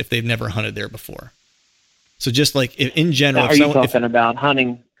Texas if they've never hunted there before? So just like in general. Now, are you talking about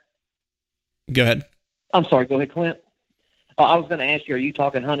hunting? Go ahead. I'm sorry. Go ahead, Clint. I was going to ask you, are you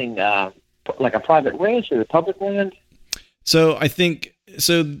talking hunting like a private ranch or public land? So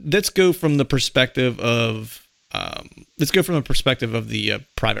let's go from the perspective of the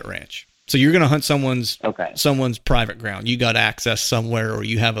private ranch. So you're going to hunt someone's private ground. You got access somewhere, or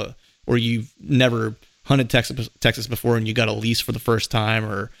you've never hunted Texas before and you got a lease for the first time,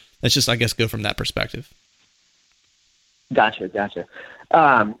 or let's just, I guess, go from that perspective. Gotcha.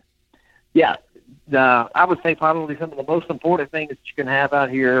 Yeah. I would say probably some of the most important things that you can have out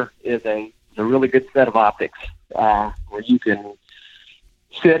here is a really good set of optics, where you can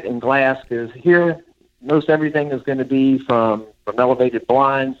sit and glass, because here most everything is going to be from elevated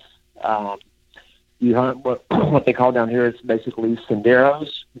blinds. You hunt what they call down here is basically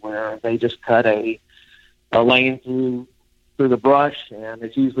senderos, where they just cut a lane through the brush, and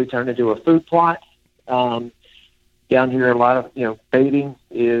it's usually turned into a food plot. Down here, a lot of baiting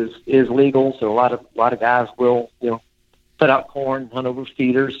is legal, so a lot of guys will put out corn, hunt over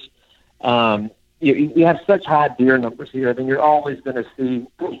feeders. You have such high deer numbers here. I mean, you're always going to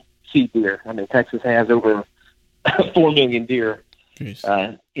see deer. I mean, Texas has over 4 million deer,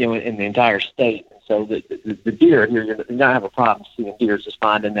 in the entire state. So the deer here, you're not have a problem seeing deer, just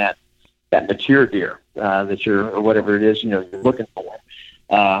finding that mature deer or whatever it is you're looking for.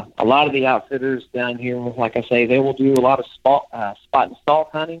 A lot of the outfitters down here, like I say, they will do a lot of spot and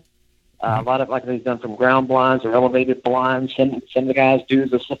stalk hunting. A lot of, like they've done from ground blinds or elevated blinds. Some of the guys do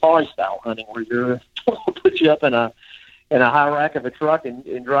the safari style hunting, where they'll put you up in a high rack of a truck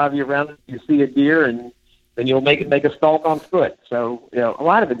and drive you around. You see a deer, and then you'll make a stalk on foot. So a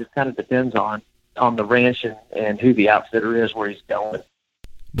lot of it just kind of depends on the ranch and who the outfitter is, where he's going.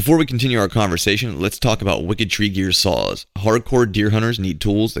 Before we continue our conversation, let's talk about Wicked Tree Gear saws. Hardcore deer hunters need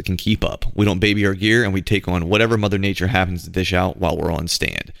tools that can keep up. We don't baby our gear, and we take on whatever Mother Nature happens to dish out while we're on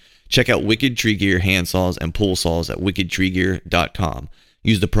stand. Check out Wicked Tree Gear hand saws and pull saws at wickedtreegear.com.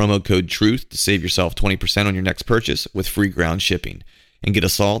 Use the promo code TRUTH to save yourself 20% on your next purchase with free ground shipping. And get a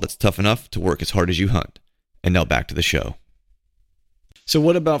saw that's tough enough to work as hard as you hunt. And now back to the show. So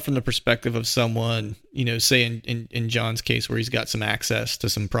what about from the perspective of someone, say in John's case, where he's got some access to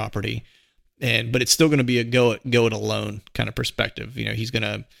some property, but it's still going to be a go it alone kind of perspective. He's going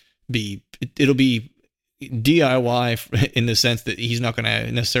to it'll be DIY in the sense that he's not going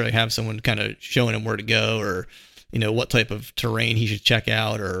to necessarily have someone kind of showing him where to go, or, what type of terrain he should check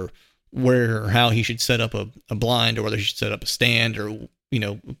out, or where or how he should set up a blind, or whether he should set up a stand, or,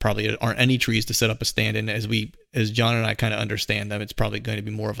 probably aren't any trees to set up a stand in. As John and I kind of understand them, it's probably going to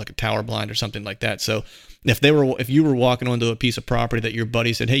be more of like a tower blind or something like that. So if you were walking onto a piece of property that your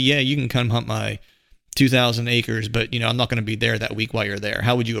buddy said, hey, yeah, you can come hunt my 2,000 acres, but I'm not going to be there that week while you're there,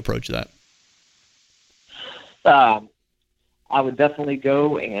 how would you approach that? I would definitely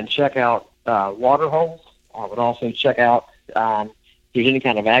go and check out water holes. I would also check out if there's any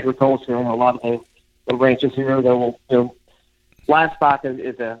kind of agriculture. A lot of the ranches here, they will, livestock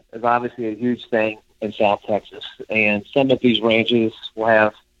is obviously a huge thing in South Texas, and some of these ranches will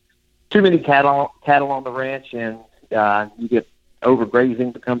have too many cattle on the ranch, and you get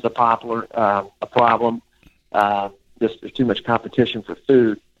overgrazing becomes a problem. Just there's too much competition for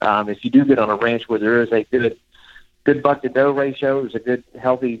food. If you do get on a ranch where there is a good buck to doe ratio, there's a good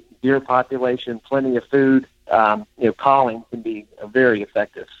healthy deer population, plenty of food, calling can be a very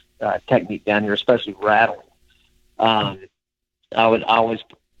effective technique down here, especially rattling. I would always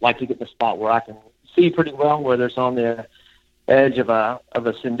like to get in a spot where I can see pretty well, whether it's on the edge of a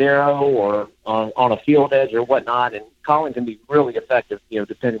sendero or on a field edge or whatnot. And calling can be really effective,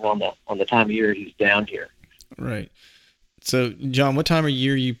 depending on the time of year he's down here. Right. So, John, what time of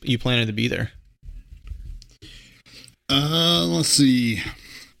year you planning to be there? Let's see.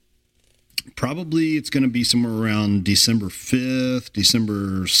 Probably it's going to be somewhere around December 5th,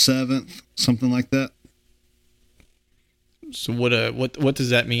 December 7th, something like that. So what does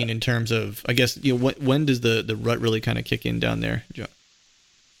that mean in terms of, I guess, when does the rut really kind of kick in down there, John?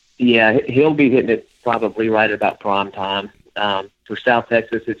 Yeah, he'll be hitting it probably right about prime time. For South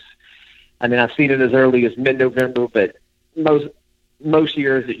Texas, I've seen it as early as mid-November, but most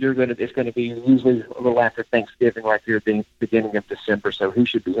years it's going to be usually a little after Thanksgiving, right here, beginning of December. So he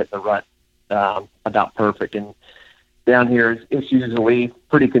should be hitting the rut about perfect. And down here, it's usually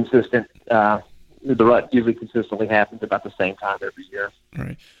pretty consistent. The rut usually consistently happens about the same time every year. All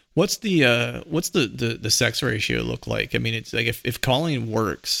right. What's the sex ratio look like? I mean, it's like if calling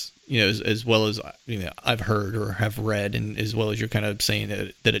works, as well as I've heard or have read, and as well as you're kind of saying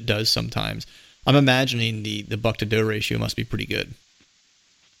that it does sometimes. I'm imagining the buck to doe ratio must be pretty good.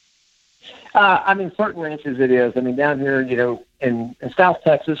 Certain ranches it is. Down here, in South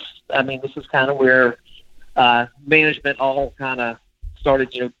Texas, this is kind of where management all kind of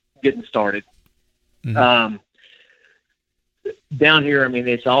started, getting started. Mm-hmm. Down here,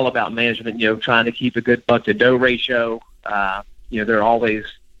 it's all about management, trying to keep a good buck to doe ratio. They're always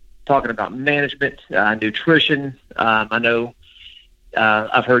talking about management, nutrition. I know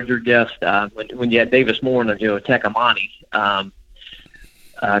I've heard your guest when you had Davis Moore and Tecomate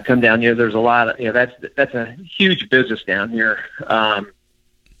come down here. There's a lot of that's a huge business down here.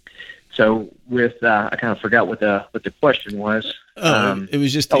 So with I kind of forgot what the question was. It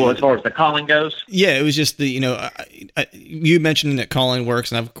was just as far as the calling goes. Yeah, it was just you mentioning that calling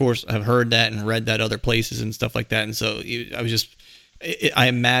works, and of course I've heard that and read that other places and stuff like that. And so I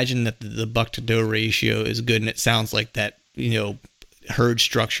imagine that the buck to doe ratio is good, and it sounds like that herd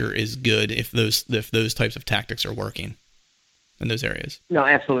structure is good if those types of tactics are working in those areas. No,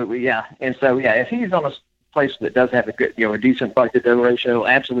 absolutely, yeah. And so if he's on a place that does have a good a decent buck to doe ratio,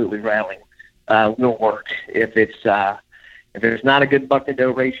 absolutely rallying will work. If there's not a good buck to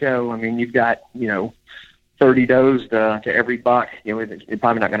doe ratio, you've got 30 does to every buck, you're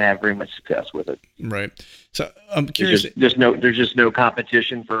probably not going to have very much success with it. Right. So I'm curious. There's just no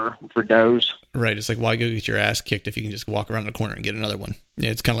competition for does. Right. It's like, why go get your ass kicked if you can just walk around the corner and get another one? Yeah,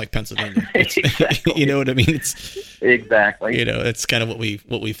 it's kind of like Pennsylvania. Exactly. You know what I mean? It's exactly. It's kind of what we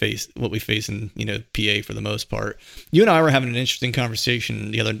face in PA for the most part. You and I were having an interesting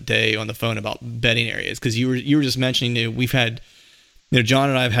conversation the other day on the phone about bedding areas, because you were just mentioning we've had. John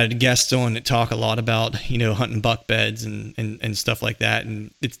and I have had guests on that talk a lot about, hunting buck beds and stuff like that.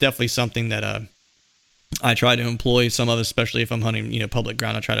 And it's definitely something that I try to employ some of, especially if I'm hunting, public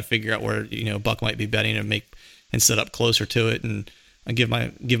ground. I try to figure out where, buck might be bedding and set up closer to it. And I give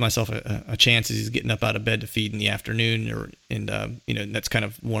myself a chance as he's getting up out of bed to feed in the afternoon, and that's kind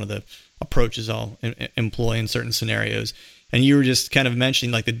of one of the approaches I'll employ in certain scenarios. And you were just kind of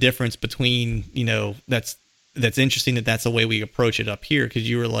mentioning like the difference between, that's interesting that's the way we approach it up here, because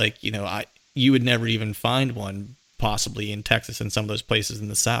you were like, you would never even find one possibly in Texas and some of those places in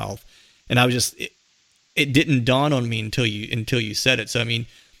the South. And I was just, it didn't dawn on me until you said it. So,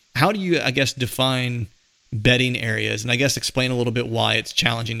 how do you, I guess, define bedding areas? And I guess explain a little bit why it's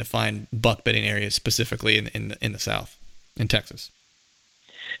challenging to find buck bedding areas specifically in the South, in Texas.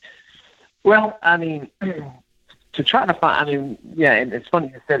 Well, to try to find, and it's funny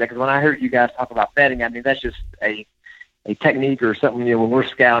you said that, because when I heard you guys talk about bedding, that's just a technique or something. When we're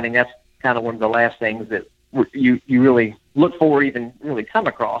scouting, that's kind of one of the last things that you really look for, even really come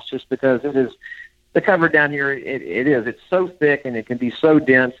across, just because it is the cover down here. It's so thick and it can be so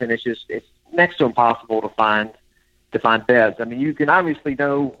dense, and it's next to impossible to find beds. You can obviously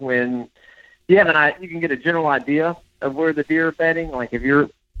know when you can get a general idea of where the deer are bedding. Like if you're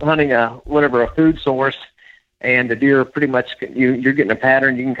hunting a food source, and the deer pretty much, you're getting a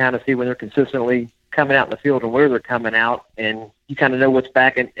pattern. You can kind of see when they're consistently coming out in the field and where they're coming out, and you kind of know what's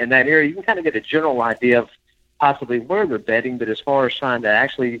back in that area. You can kind of get a general idea of possibly where they're bedding, but as far as trying to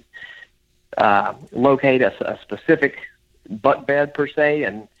actually locate a specific buck bed per se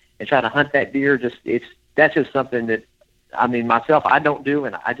and try to hunt that deer, that's just something that, myself, I don't do,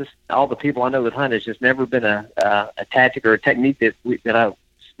 and all the people I know that hunt, it's just never been a tactic or a technique that I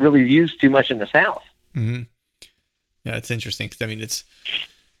really used too much in the South. Mm-hmm. Yeah, it's interesting because it's,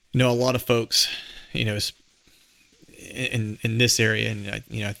 a lot of folks, in this area, and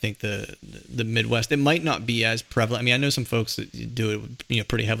I think the Midwest, it might not be as prevalent. I know some folks that do it,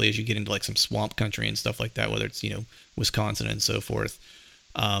 pretty heavily as you get into like some swamp country and stuff like that, whether it's Wisconsin and so forth.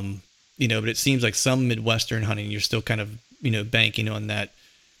 But it seems like some Midwestern hunting, you're still kind of banking on that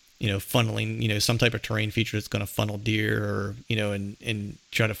funneling, some type of terrain feature that's going to funnel deer, or, and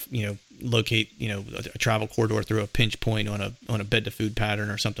try to, locate, a travel corridor through a pinch point on a bed to food pattern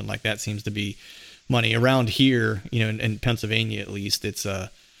or something like that seems to be money. Around here, in Pennsylvania, at least, it's, I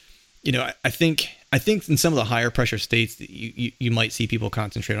think in some of the higher pressure states that you might see people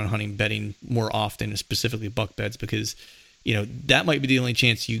concentrate on hunting bedding more often, specifically buck beds, because, that might be the only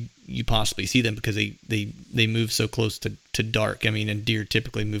chance you possibly see them, because they move so close to dark. I mean, and deer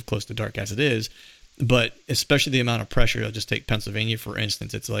typically move close to dark as it is, but especially the amount of pressure. I'll just take Pennsylvania, for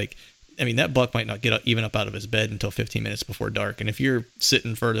instance. It's like, I mean, that buck might not get even up out of his bed until 15 minutes before dark. And if you're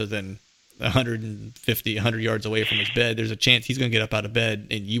sitting further than 150, 100 yards away from his bed, there's a chance he's going to get up out of bed,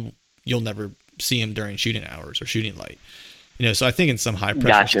 and you'll never see him during shooting hours or shooting light. So I think in some high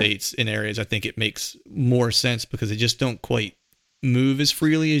pressure states, in areas, I think it makes more sense because they just don't quite move as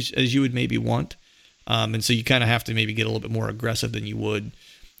freely as you would maybe want. And so you kind of have to maybe get a little bit more aggressive than you would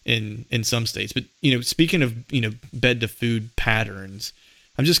in some states. But, speaking of, bed to food patterns,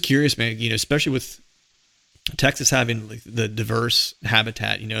 I'm just curious, man, especially with Texas having like the diverse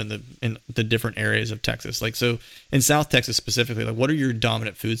habitat, in the different areas of Texas. Like, so in South Texas specifically, like, what are your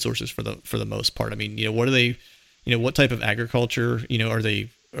dominant food sources for the most part? I mean, what are they, what type of agriculture,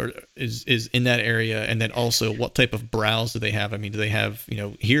 is in that area? And then also, what type of browse do they have? I mean, do they have,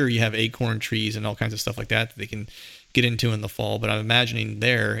 here you have acorn trees and all kinds of stuff like that they can get into in the fall, but I'm imagining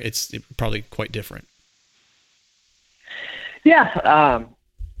there it's probably quite different. Yeah.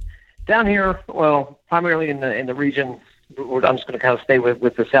 Down here, well, primarily in the region, I'm just going to kind of stay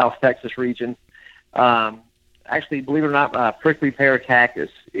with the South Texas region. Actually, believe it or not, prickly pear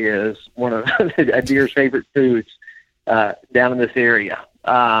cactus is one of a deer's favorite foods down in this area.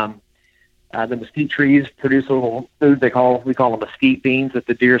 The mesquite trees produce a little food we call them mesquite beans that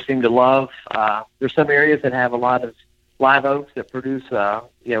the deer seem to love. There's some areas that have a lot of live oaks that produce,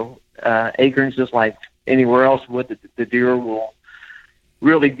 acorns just like anywhere else would. The deer will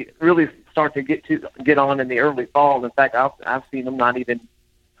really start to get on in the early fall. In fact, I've seen them not even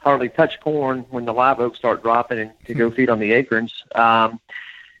hardly touch corn when the live oaks start dropping and to go feed on the acorns. And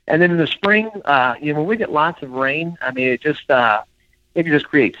then in the spring, when we get lots of rain, I mean, it just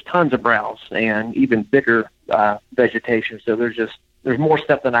creates tons of browse and even bigger vegetation. So there's more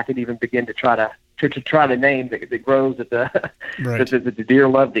stuff than I could even begin to try to name that grows that the deer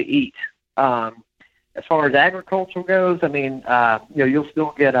love to eat. As far as agriculture goes, I mean, you'll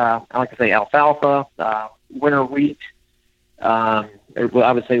still get, I like to say, alfalfa, winter wheat. I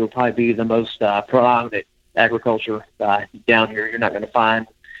would say will probably be the most predominant agriculture down here. You're not going to find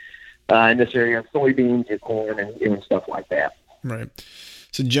in this area soybeans and corn and stuff like that. Right.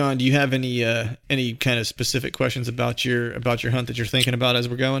 So, John, do you have any kind of specific questions about your hunt that you're thinking about as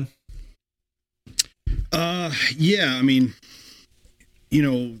we're going? Yeah. I mean,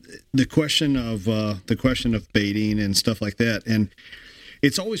 the question of baiting and stuff like that, and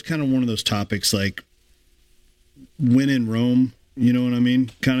it's always kind of one of those topics like when in Rome, you know what I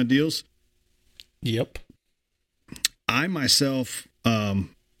mean, kind of deals. Yep. I myself,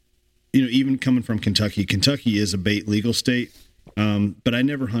 even coming from Kentucky is a bait legal state, but I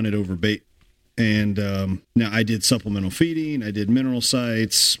never hunted over bait. And now I did supplemental feeding, I did mineral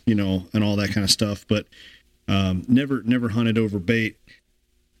sites, and all that kind of stuff, but never hunted over bait.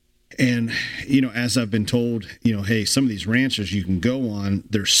 And, as I've been told, hey, some of these ranches you can go on,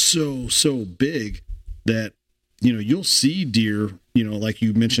 they're so big that, you'll see deer, like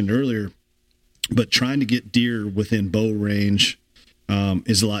you mentioned earlier, but trying to get deer within bow range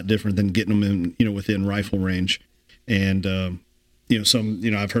is a lot different than getting them in, within rifle range. And,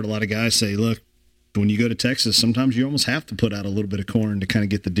 I've heard a lot of guys say, look, when you go to Texas, sometimes you almost have to put out a little bit of corn to kind of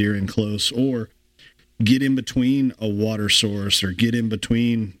get the deer in close, or get in between a water source or get in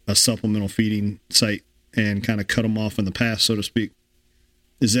between a supplemental feeding site and kind of cut them off in the pass, so to speak.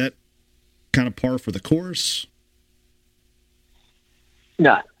 Is that kind of par for the course?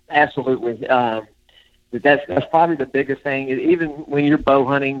 No, absolutely. That's probably the biggest thing. Even when you're bow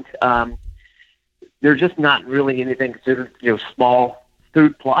hunting, there's just not really anything considered, small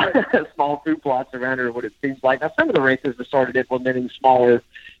food plots around here, what it seems like. Now, some of the ranches have started implementing smaller,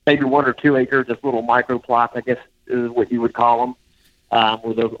 maybe 1 or 2 acres, just little micro plots, I guess is what you would call them,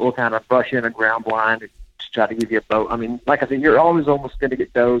 where they'll kind of brush in a ground blind to try to give you a bow. I mean, like I said, you're always almost going to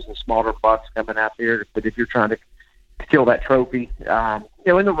get does and smaller bucks coming out there, but if you're trying to kill that trophy,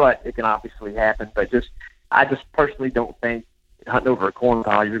 in the rut, it can obviously happen, but I just personally don't think hunting over a corn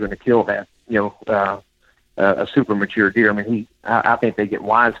pile, you're going to kill that, a super mature deer. I mean, I think they get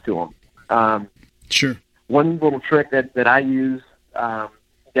wise to them. Sure. One little trick that I use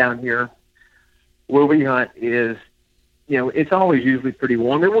down here where we hunt is, it's always usually pretty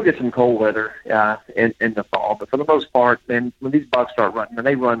warm. And we'll get some cold weather in the fall. But for the most part, man, when these bucks start running,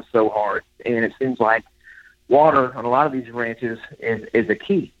 they run so hard. And it seems like water on a lot of these ranches is a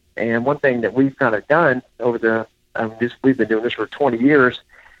key. And one thing that we've kind of done over we've been doing this for 20 years,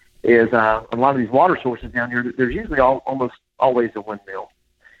 is a lot of these water sources down here, there's usually almost always a windmill.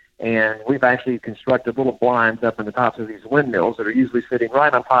 And we've actually constructed little blinds up in the tops of these windmills that are usually sitting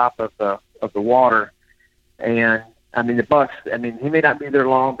right on top of the water. And I mean, the bucks, he may not be there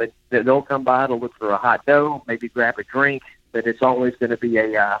long, but they'll come by to look for a hot doe, maybe grab a drink, but it's always going to be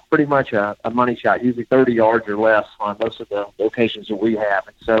pretty much a money shot, usually 30 yards or less on most of the locations that we have.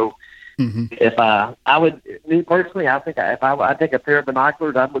 And so if me personally, I think I'd take a pair of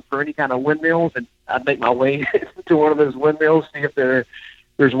binoculars, I'd look for any kind of windmills, and I'd make my way to one of those windmills, see if there's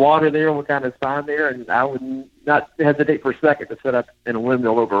water there, what kind of sign there, and I would not hesitate for a second to set up in a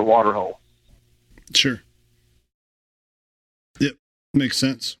windmill over a water hole. Sure. Yep, makes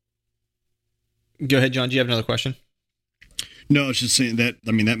sense. Go ahead, John. Do you have another question? No, I was just saying that.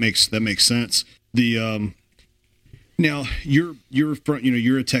 I mean, that makes sense. The now you're from,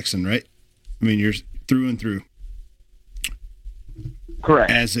 you're a Texan, right? I mean, you're through and through.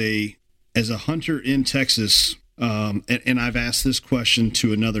 Correct. As a hunter in Texas, and I've asked this question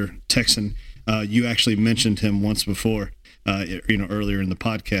to another Texan. You actually mentioned him once before, earlier in the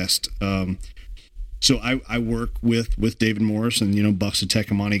podcast. So I work with David Morris and Bucks of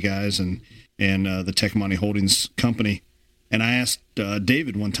Tecomate guys and the Tecomate Holdings company. And I asked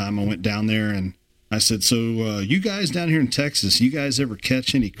David one time, I went down there and I said, so you guys down here in Texas, you guys ever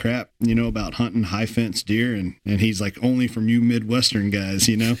catch any crap, about hunting high fence deer? And he's like, only from you Midwestern guys,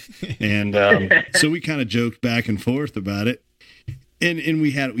 And so we kind of joked back and forth about it. And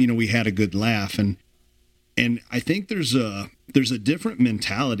we had a good laugh. And I think there's a different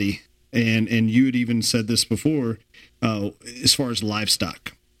mentality. And you had even said this before, as far as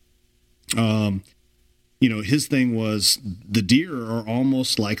livestock. His thing was the deer are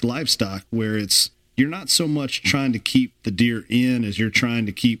almost like livestock, where you're not so much trying to keep the deer in as you're trying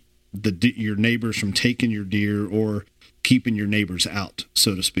to keep your neighbors from taking your deer or keeping your neighbors out,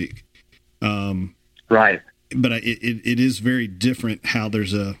 so to speak. Right. But it is very different how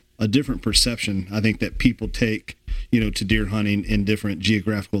there's a different perception, I think, that people take, to deer hunting in different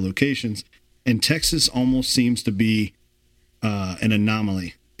geographical locations. And Texas almost seems to be an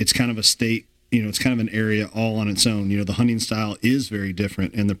anomaly. It's kind of a state, it's kind of an area all on its own. The hunting style is very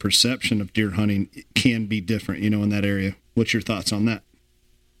different, and the perception of deer hunting can be different, in that area. What's your thoughts on that?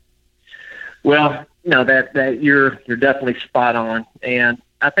 Well, that you're definitely spot on. And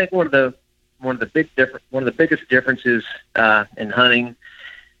I think one of the biggest differences in hunting,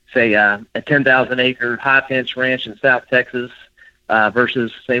 say a 10,000 acre high fence ranch in South Texas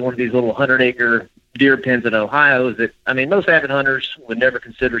versus say one of these little 100-acre deer pens in Ohio, is that most avid hunters would never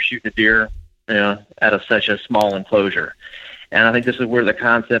consider shooting a deer out of such a small enclosure. And I think this is where the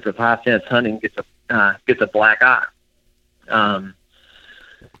concept of high fence hunting gets a black eye.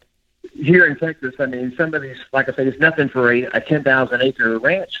 Here in Texas, some of these, like I said, it's nothing for a 10,000 acre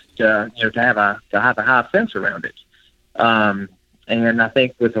ranch to have a high fence around it. And I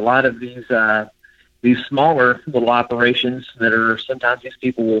think with a lot of these smaller little operations that are, sometimes these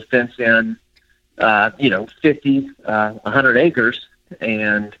people will fence in 50, 100 acres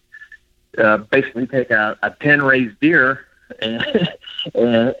and basically take a pen raised deer and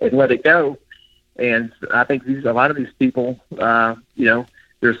let it go. And I think a lot of these people,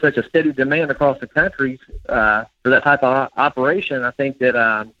 there's such a steady demand across the country for that type of operation. I think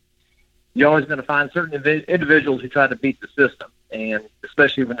that you're always going to find certain individuals who try to beat the system, and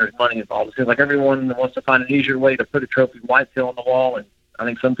especially when there's money involved. It seems like everyone wants to find an easier way to put a trophy whitetail on the wall, and I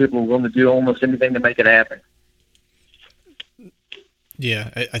think some people are willing to do almost anything to make it happen. Yeah,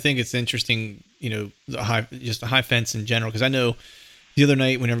 I think it's interesting, the high fence in general, because I know the other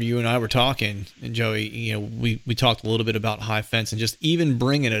night whenever you and I were talking, and Joey, we talked a little bit about high fence, and just even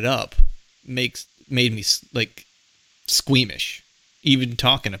bringing it up made me like squeamish, even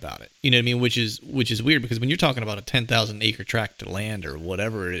talking about it. You know what I mean? Which is weird, because when you're talking about a 10,000 acre tract of land or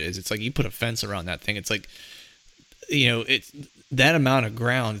whatever it is, it's like you put a fence around that thing. It's like, it's that amount of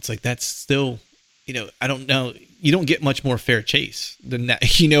ground. It's like that's still, I don't know. You don't get much more fair chase than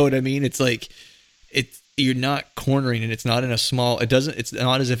that. You know what I mean? It's like you're not cornering, and it's not in a small. It's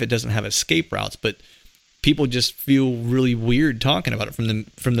not as if it doesn't have escape routes, but people just feel really weird talking about it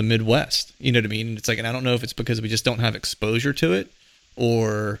from the Midwest. You know what I mean? It's like, and I don't know if it's because we just don't have exposure to it,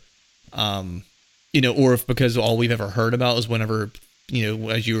 or or if because all we've ever heard about is whenever,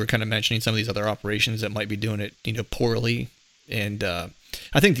 as you were kind of mentioning, some of these other operations that might be doing it, poorly. And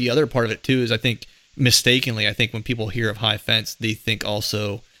I think the other part of it too is, I think mistakenly, I think when people hear of high fence, they think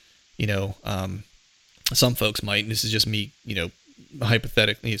also, some folks might, and this is just me,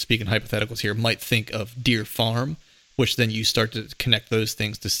 hypothetically speaking, hypotheticals here, might think of deer farm, which then you start to connect those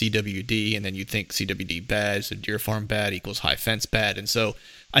things to CWD, and then you think CWD bad, so deer farm bad equals high fence bad. And so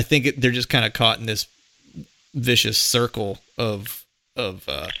I think they're just kind of caught in this vicious circle of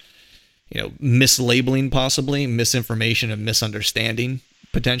mislabeling, possibly misinformation and misunderstanding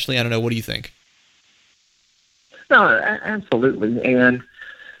potentially. I don't know. What do you think? No, absolutely. And,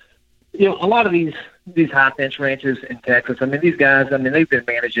 a lot of these high fence ranches in Texas, these guys, they've been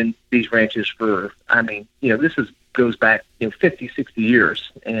managing these ranches for, this goes back, 50, 60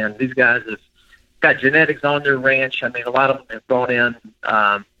 years. And these guys have got genetics on their ranch. A lot of them have brought in,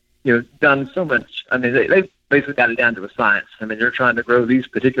 done so much. They've basically got it down to a science. They're trying to grow these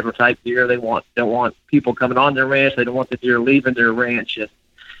particular type deer. They don't want people coming on their ranch. They don't want the deer leaving their ranch. And,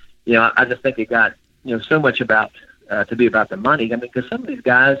 I just think it got, so much about, to be about the money. Because some of these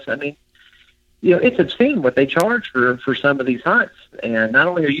guys, it's obscene what they charge for some of these hunts. And not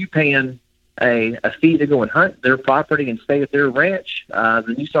only are you paying a fee to go and hunt their property and stay at their ranch,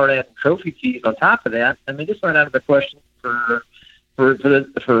 then you start adding trophy fees on top of that. Just right out of the question for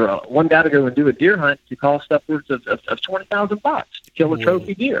one guy to go and do a deer hunt to cost upwards of $20,000 to kill a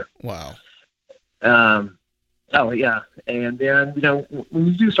trophy deer. Wow. Oh yeah. And then, when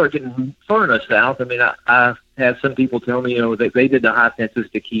you do start getting further south, I have some people tell me, that they did the high fences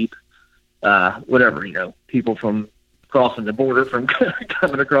to keep, people from crossing the border from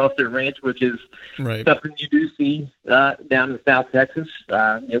coming across their ranch, which is right. Something you do see, down in South Texas.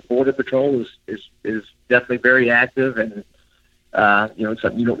 Border Patrol is definitely very active, and, it's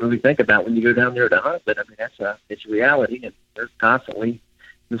something you don't really think about when you go down there to hunt, but it's reality, and they're constantly,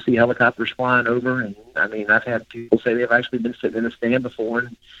 you'll see helicopters flying over, and I've had people say they've actually been sitting in a stand before,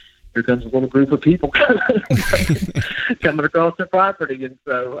 and here comes a little group of people coming across the property. And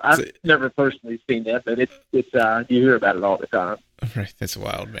so I've never personally seen that, but it's you hear about it all the time. Right, that's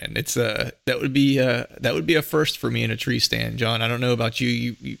wild, man. It's that would be a first for me in a tree stand, John. I don't know about you.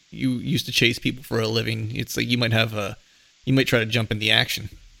 You used to chase people for a living. It's like you might try to jump in the action.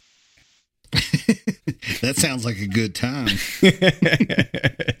 That sounds like a good time.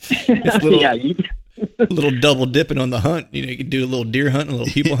 A little double dipping on the hunt. You could do a little deer hunting, a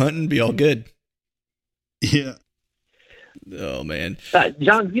little people hunting, be all good. Yeah. Oh man,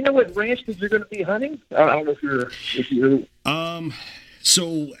 John, do you know what ranches you're going to be hunting? I don't know if you're.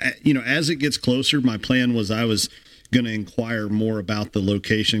 So as it gets closer, my plan was I was going to inquire more about the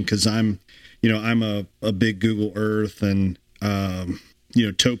location, because I'm a big Google Earth and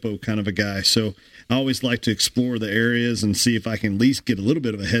topo kind of a guy. So I always like to explore the areas and see if I can at least get a little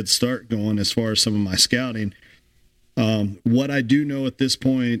bit of a head start going as far as some of my scouting. What I do know at this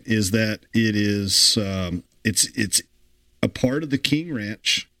point is that it is it's a part of the King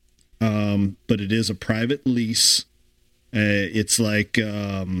Ranch, but it is a private lease. It's like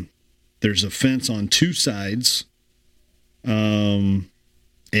there's a fence on two sides, and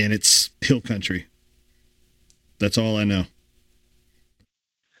it's hill country. That's all I know.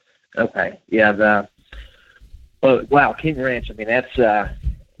 Okay. Yeah. Wow. King Ranch.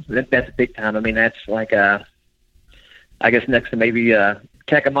 that's big time. That's like, I guess next to maybe,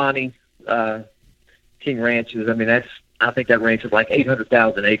 Tecomate, King Ranch is, I think that ranch is like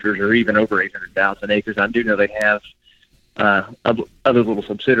 800,000 acres or even over 800,000 acres. I do know they have, other little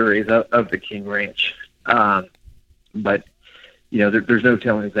subsidiaries of the King Ranch. But, there's no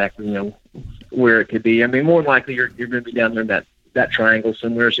telling exactly, where it could be. More than likely you're going to be down there in that triangle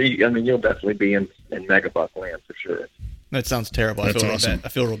somewhere. So you'll definitely be in megabuck land for sure. That sounds terrible. That's awesome. I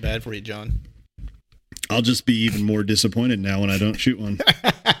feel real bad for you, John. I'll just be even more disappointed now when I don't shoot one.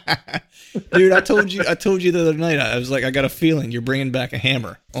 Dude, I told you the other night, I was like, I got a feeling you're bringing back a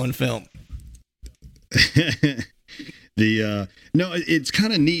hammer on film. No, it's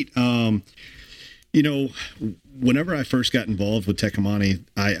kind of neat. Whenever I first got involved with Tecomate,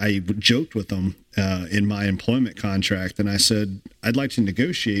 I joked with them in my employment contract, and I said, I'd like to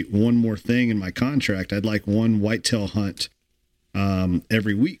negotiate one more thing in my contract. I'd like one whitetail hunt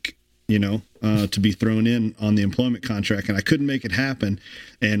every week, to be thrown in on the employment contract, and I couldn't make it happen.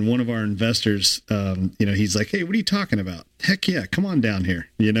 And one of our investors, he's like, hey, what are you talking about? Heck yeah, come on down here,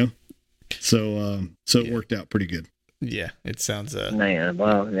 So it worked out pretty good. Yeah, it sounds... Man,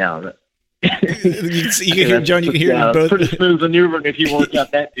 well, yeah... you can hear John. You can hear both. Pretty smooth maneuvering if you work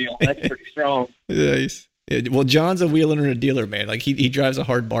out that deal. That's pretty strong. Nice. Yeah, well, John's a wheeler and a dealer, man. Like he drives a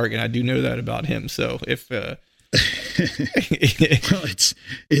hard bargain. I do know that about him. So if Well,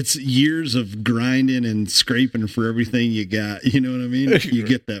 it's years of grinding and scraping for everything you got. You know what I mean? You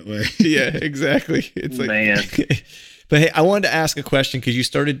get that way. Yeah, exactly. It's like, Man. But hey, I wanted to ask a question because you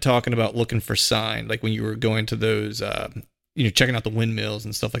started talking about looking for sign, like when you were going to those, checking out the windmills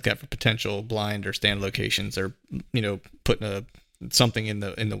and stuff like that for potential blind or stand locations, or putting something in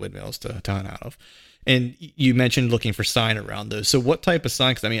the windmills to hunt out of. And you mentioned looking for sign around those. So what type of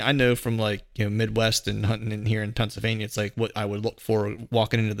sign? Because I mean, I know from Midwest and hunting in here in Pennsylvania, it's like what I would look for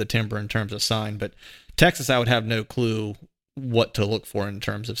walking into the timber in terms of sign. But Texas, I would have no clue what to look for in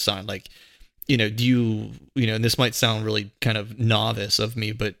terms of sign. Like, do you, and this might sound really kind of novice of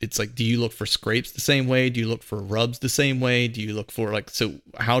me, but it's like, do you look for scrapes the same way? Do you look for rubs the same way? Do you look for so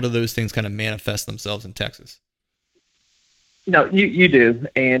how do those things kind of manifest themselves in Texas? No, you do.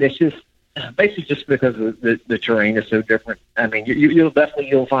 And it's just basically just because of the terrain is so different. I mean, you'll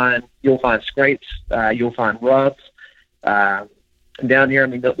find scrapes, you'll find rubs, down here. I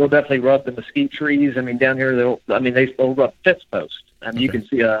mean, they'll definitely rub the mesquite trees. I mean, down here, they'll rub fence posts. I mean, you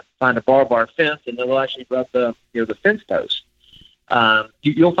can find a barbed wire fence, and they'll actually rub the fence post.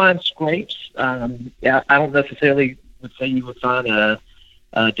 You'll find scrapes. Yeah, I don't necessarily would say you would find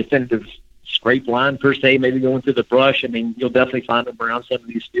a definitive scrape line per se, maybe going through the brush. I mean, you'll definitely find them around some of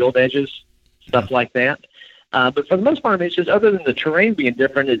these field edges, stuff like that. But for the most part, I mean, it's just other than the terrain being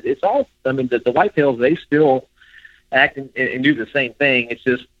different, it's all, I mean, the whitetails, they still act and do the same thing. It's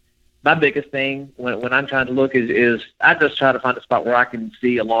just my biggest thing when I'm trying to look is I just try to find a spot where I can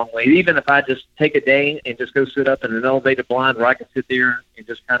see a long way. Even if I just take a day and just go sit up in an elevated blind where I can sit there and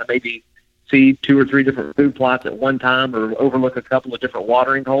just kind of maybe see 2 or 3 different food plots at one time, or overlook a couple of different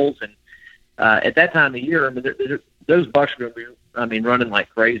watering holes. And at that time of year, I mean, those bucks are going to be, running like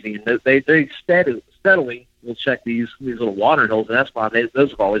crazy, and they steadily will check these little watering holes, and that's why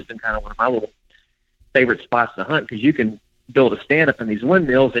those have always been kind of one of my little favorite spots to hunt, because you can build a stand up in these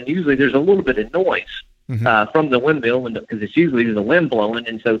windmills, and usually there's a little bit of noise from the windmill because it's usually the wind blowing,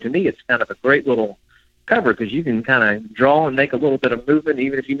 and so to me it's kind of a great little cover because you can kind of draw and make a little bit of movement,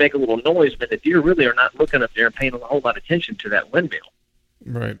 even if you make a little noise, but the deer really are not looking up there and paying a whole lot of attention to that windmill.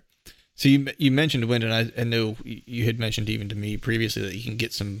 Right. So you mentioned wind, and I know you had mentioned even to me previously that you can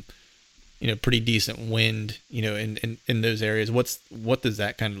get some, pretty decent wind, in those areas. What does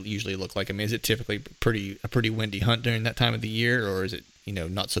that kind of usually look like? I mean, is it typically a pretty windy hunt during that time of the year, or is it,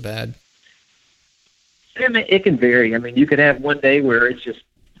 not so bad? I mean, it can vary. I mean, you could have one day where it's just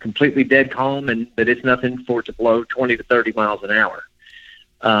completely dead calm, but it's nothing for it to blow 20 to 30 miles an hour.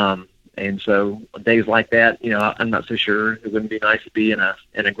 And so days like that, I'm not so sure. It wouldn't be nice to be in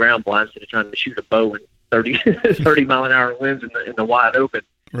a ground blind instead of trying to shoot a bow in 30 mile an hour winds in the wide open.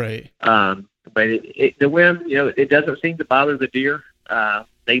 Right. But the wind, it doesn't seem to bother the deer.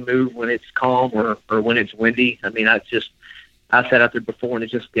 They move when it's calm or when it's windy. I mean, I sat out there before and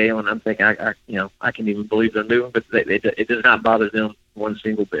it's just gale, and I'm thinking, I can't even believe they're moving, but it does not bother them one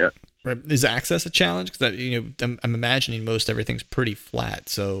single bit. Right. Is access a challenge? Because I'm imagining most everything's pretty flat.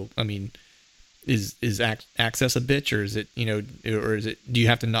 So I mean, is access a bitch, or is it or is it? Do you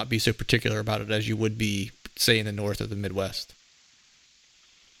have to not be so particular about it as you would be, say, in the North or the Midwest?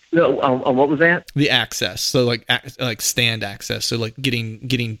 No, what was that? The access. So like stand access. So like getting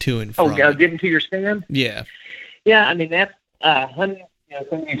to and from. Oh, getting to your stand. Yeah. Yeah, I mean that's hunting.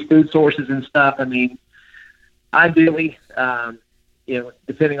 Some of these food sources and stuff. I mean, ideally.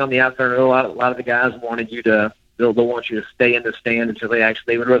 Depending on the outfit, a lot of the guys they'll want you to stay in the stand until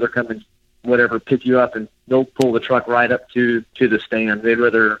they would rather come and pick you up, and they'll pull the truck right up to the stand. They'd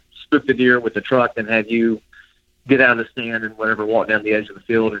rather spook the deer with the truck than have you get out of the stand and walk down the edge of the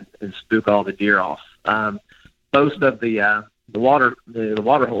field and spook all the deer off. Most of the water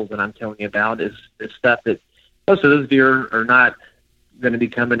holes that I'm telling you about is stuff that most of those deer are not going to be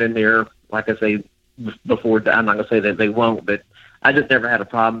coming in there. Like I say before, I'm not going to say that they won't, but I just never had a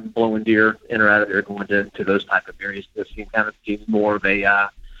problem blowing deer in or out of there going to those type of areas. It seems more of a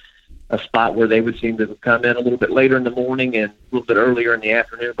spot where they would seem to come in a little bit later in the morning and a little bit earlier in the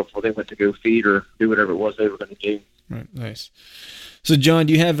afternoon before they went to go feed or do whatever it was they were going to do. Right. Nice. So, John,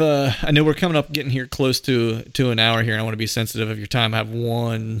 do you have I know we're coming up, getting here close to an hour here, and I want to be sensitive of your time. I have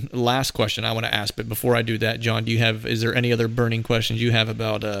one last question I want to ask, but before I do that, John, is there any other burning questions you have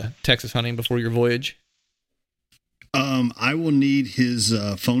about Texas hunting before your voyage? I will need his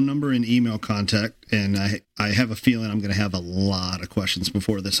phone number and email contact, and I have a feeling I'm going to have a lot of questions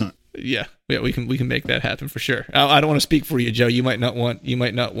before this hunt. Yeah, we can make that happen for sure. I don't want to speak for you, Joe. You might not want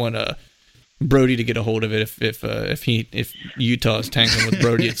Brody to get a hold of it if Utah is tangling with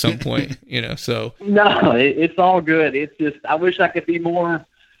Brody at some point, So no, it's all good. It's just I wish I could be more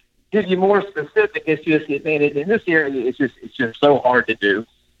give you more specific, it's just, man, in this area, it's just so hard to do.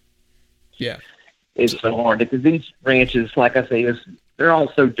 Yeah. It's so hard because these ranches, like I say, they're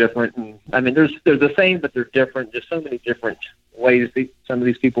all so different. And I mean, they're the same, but they're different. Just so many different ways some of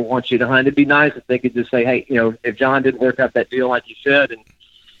these people want you to hunt. It'd be nice if they could just say, hey, if John didn't work out that deal like you said, and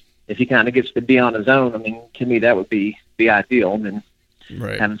if he kind of gets to be on his own, I mean, to me, that would be the ideal. And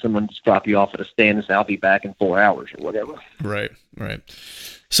right. Having someone just drop you off at a stand and say, I'll be back in 4 hours or whatever. Right.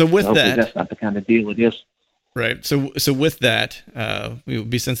 So with that, that's not the kind of deal it is. Right. So with that, we will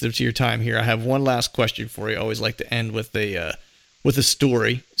be sensitive to your time here. I have one last question for you. I always like to end with a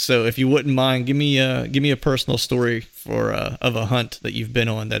story. So if you wouldn't mind, give me a personal story of a hunt that you've been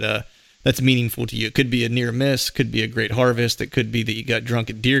on that's meaningful to you. It could be a near miss, could be a great harvest. It could be that you got drunk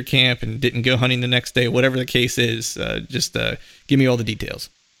at deer camp and didn't go hunting the next day. Whatever the case is, just give me all the details.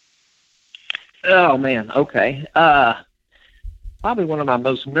 Oh man. Okay. Probably one of my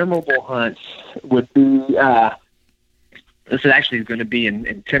most memorable hunts would be, this is actually going to be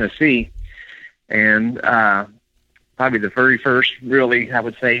in Tennessee, and probably the very first, really, I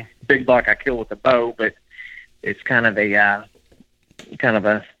would say, big buck I killed with a bow, but it's kind of a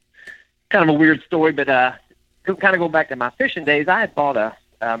weird story, but to kind of go back to my fishing days, I had bought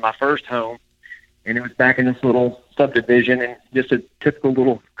my first home, and it was back in this little subdivision, and just a typical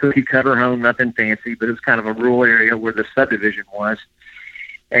little cookie cutter home, nothing fancy, but it was kind of a rural area where the subdivision was.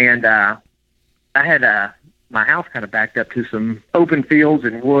 And I had my house kind of backed up to some open fields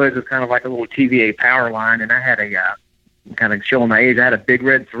and woods. It was kind of like a little TVA power line, and I had kind of showing my age, I had a big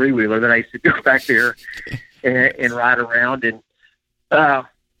red 3-wheeler that I used to go back there and ride around. And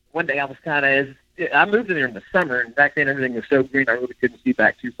one day I was I moved in there in the summer, and back then everything was so green I really couldn't see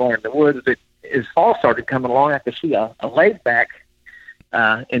back too far in the woods. But as fall started coming along, I could see a lake back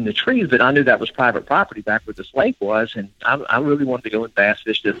in the trees, but I knew that was private property back where this lake was, and I really wanted to go and bass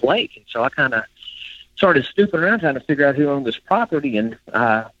fish this lake. And so I kind of started snooping around trying to figure out who owned this property, and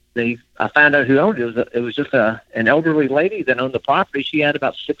I found out who owned it. It was just an elderly lady that owned the property. She had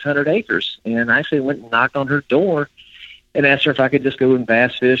about 600 acres, and I actually went and knocked on her door and asked her if I could just go and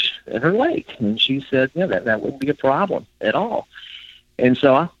bass fish in her lake. And she said, yeah, that wouldn't be a problem at all. And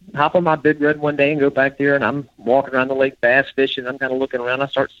so I hop on my big red one day and go back there, and I'm walking around the lake bass fishing. I'm kind of looking around. I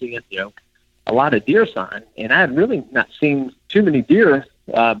start seeing, a lot of deer sign. And I had really not seen too many deer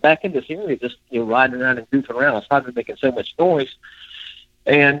back in this area, just, riding around and goofing around. I was probably making so much noise.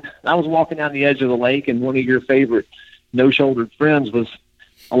 And I was walking down the edge of the lake, and one of your favorite no-shouldered friends was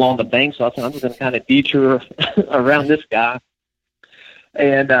along the bank, so I thought I'm just going to kind of detour around this guy.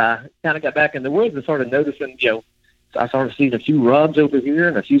 And kind of got back in the woods and started noticing, I started seeing a few rubs over here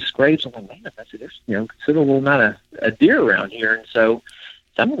and a few scrapes. I'm like, man, there's, considerable amount of deer around here. And so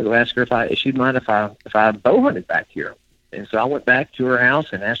I'm going to go ask her if she'd mind if I bow hunted back here. And so I went back to her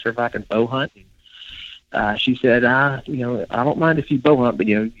house and asked her if I could bow hunt. And she said, I don't mind if you bow hunt, but,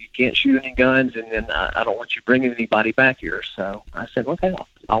 you can't shoot any guns, and then I don't want you bringing anybody back here. So I said, okay,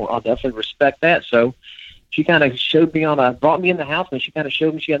 I'll definitely respect that. So she kind of brought me in the house, and she kind of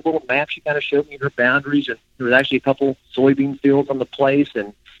showed me, she had a little map. She kind of showed me her boundaries, and there was actually a couple soybean fields on the place, and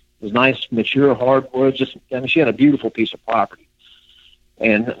it was nice, mature hardwoods. She had a beautiful piece of property.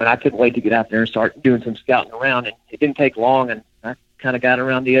 And I couldn't wait to get out there and start doing some scouting around. And it didn't take long, and I kind of got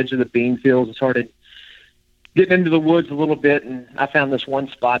around the edge of the bean fields and started getting into the woods a little bit. And I found this one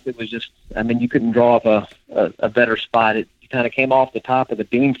spot that was just, you couldn't draw up a better spot. It kind of came off the top of the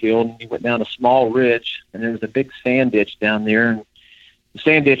bean field, and you went down a small ridge, and there was a big sand ditch down there. And the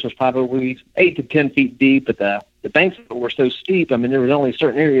sand ditch was probably 8 to 10 feet deep, but the banks were so steep. There was only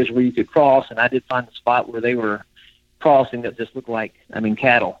certain areas where you could cross, and I did find a spot where they were crossing that just looked like,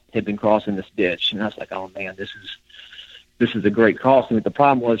 cattle had been crossing this ditch. And I was like, oh man, this is a great crossing. But the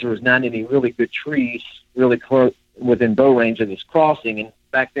problem was there was not any really good trees really close within bow range of this crossing. And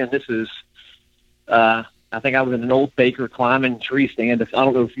back then, this is, I think I was in an old Baker climbing tree stand. I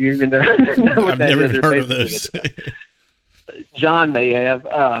don't know if you even know what I've that never is. heard of those. John may have.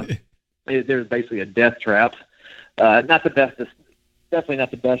 There's basically a death trap. Not the best, definitely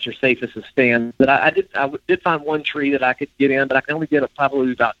not the best or safest of stands. But I did find one tree that I could get in, but I can only get up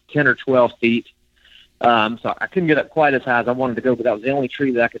probably about 10 or 12 feet. So I couldn't get up quite as high as I wanted to go, but that was the only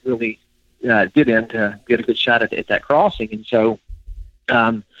tree that I could really get in to get a good shot at that crossing. And so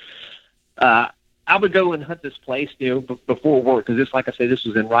I would go and hunt this place, before work, because like I say, this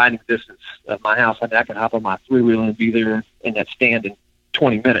was in riding distance of my house. I could hop on my 3-wheeler and be there in that stand in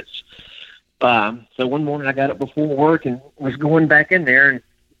 20 minutes. So one morning I got up before work and was going back in there and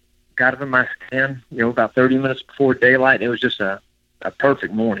got up in my stand, about 30 minutes before daylight. And it was just a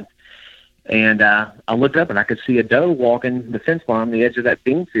perfect morning. And I looked up and I could see a doe walking the fence line on the edge of that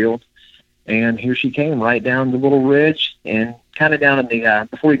bean field. And here she came right down the little ridge and kind of down in the,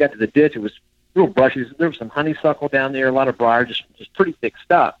 before we got to the ditch, it was real brushy. There was some honeysuckle down there, a lot of briar, just pretty thick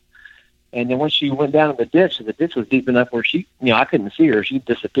stuff. And then once she went down in the ditch was deep enough where she, I couldn't see her. She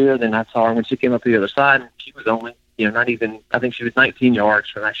disappeared. And I saw her when she came up the other side. And she was only, not even, I think she was 19 yards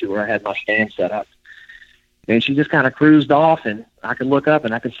from actually where I had my stand set up. And she just kind of cruised off, and I could look up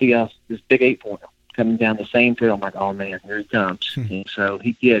and I could see this big 8-pointer coming down the same trail. I'm like, oh man, here he comes. And so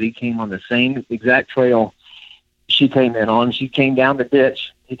he came on the same exact trail she came in on. She came down the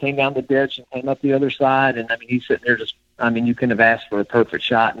ditch. He came down the ditch and came up the other side. And he's sitting there you couldn't have asked for a perfect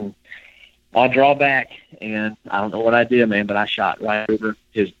shot. And I draw back, and I don't know what I did, man, but I shot right over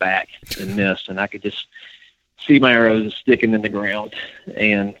his back and missed. And I could just see my arrows sticking in the ground.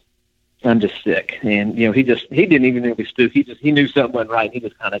 And I'm just sick. And, he didn't even really spook. He knew something wasn't right. He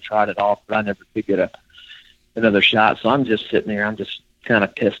just kind of trotted off, but I never could get another shot. So I'm just sitting there. I'm just kind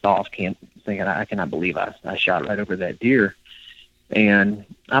of pissed off, thinking, I cannot believe I shot right over that deer. And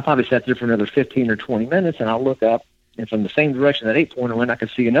I probably sat there for another 15 or 20 minutes, and I look up, and from the same direction that 8-pointer went, I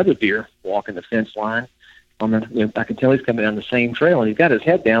could see another deer walking the fence line. I can tell he's coming down the same trail, and he's got his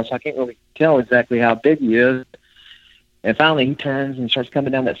head down, so I can't really tell exactly how big he is. And finally, he turns and starts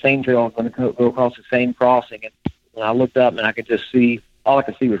coming down that same trail. I'm going to go across the same crossing. And when I looked up, and I could just see, all I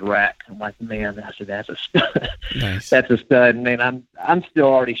could see was rack. I'm like, man, I said, that's a stud. Nice. That's a stud. And man, I'm still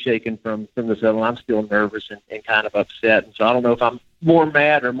already shaking from this other one. I'm still nervous and kind of upset. And so I don't know if I'm more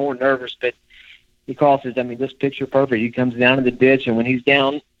mad or more nervous, but he crosses, just picture perfect. He comes down in the ditch, and when he's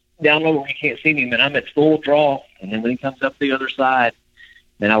down low where you can't see him, and I'm at full draw. And then when he comes up the other side,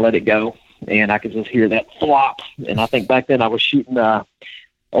 then I let it go. And I could just hear that flop. And I think back then I was shooting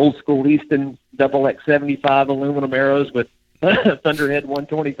old school Easton XX75 aluminum arrows with Thunderhead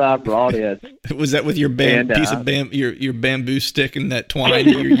 125 broadheads. Was that with your piece of your bamboo stick and that twine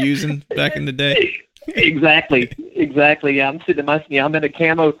you were using back in the day? Exactly. Yeah, I'm sitting I'm in a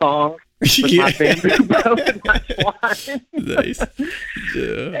camo thong with my bamboo bow and my twine. Nice.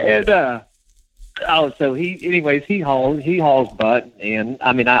 Yeah. And so he hauls butt, and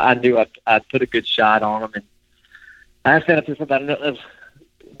I knew I'd put a good shot on him, and I sat up there for about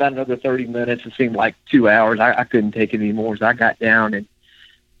another 30 minutes. It seemed like 2 hours. I couldn't take it anymore, so I got down and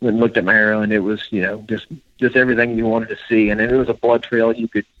went and looked at my arrow, and it was just everything you wanted to see. And it was a blood trail. You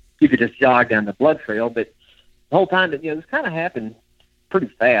could just jog down the blood trail, but the whole time this kind of happened pretty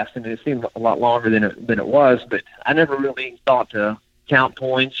fast. It seemed a lot longer than it was, but I never really thought to count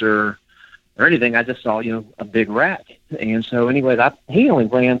points or anything. I just saw, a big rack. And so anyways, he only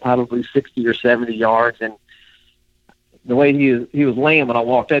ran probably 60 or 70 yards. And the way he was laying when I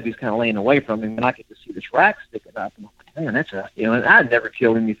walked up, he was kind of laying away from him, and I could just see this rack sticking up. And I'm like, man, and I'd never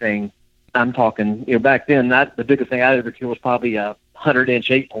killed anything. I'm talking, back then, the biggest thing I'd ever killed was probably a 100-inch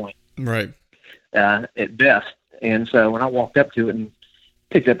 8-point. Right. At best. And so when I walked up to it and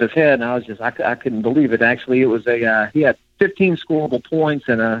picked up his head, and I was just, I couldn't believe it. Actually, it was he had 15 scoreable points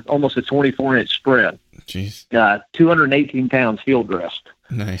and almost a 24-inch spread. Jeez. 218 pounds field dressed.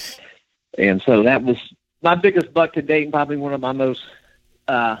 Nice. And so that was my biggest buck to date, and probably one of my most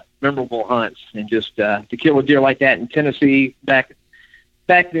memorable hunts. And just to kill a deer like that in Tennessee back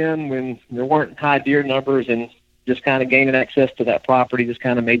then when there weren't high deer numbers, and just kind of gaining access to that property just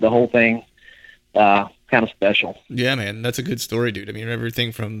kind of made the whole thing kind of special. Yeah, man, that's a good story, dude.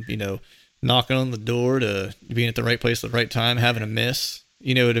 Everything from, knocking on the door to being at the right place at the right time, having a miss.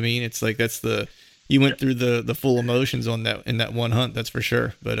 You know what I mean? It's like you went through the full emotions in that one hunt, that's for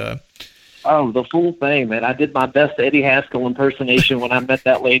sure. But the full thing, man. I did my best Eddie Haskell impersonation when I met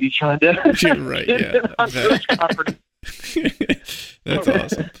that lady trying to right, yeah. Exactly. That's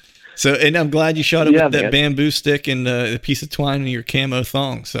awesome. So, and I'm glad you shot it with that bamboo stick and a piece of twine in your camo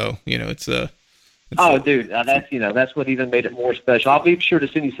thong. So, it's dude, that's what even made it more special. I'll be sure to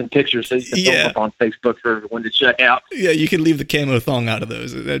send you some pictures so you can throw them up on Facebook for everyone to check out. Yeah, you can leave the camo thong out of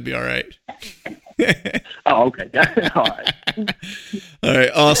those. That'd be all right. Oh, okay. All right. All right,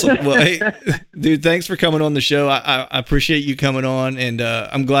 awesome. Well, hey, dude, thanks for coming on the show. I appreciate you coming on, and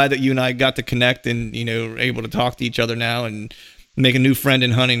I'm glad that you and I got to connect and, are able to talk to each other now and make a new friend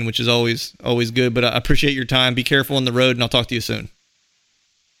in hunting, which is always good. But I appreciate your time. Be careful on the road, and I'll talk to you soon.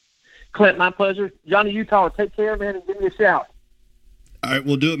 Clint, my pleasure. Johnny Utah, take care, man, and give me a shout. All right,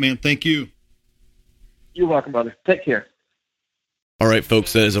 we'll do it, man. Thank you. You're welcome, brother. Take care. All right,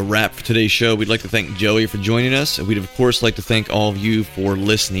 folks, that is a wrap for today's show. We'd like to thank Joey for joining us. We'd, of course, like to thank all of you for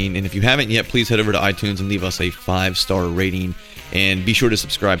listening. And if you haven't yet, please head over to iTunes and leave us a 5-star rating. And be sure to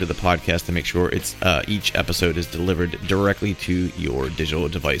subscribe to the podcast to make sure each episode is delivered directly to your digital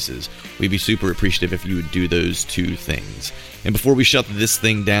devices. We'd be super appreciative if you would do those two things. And before we shut this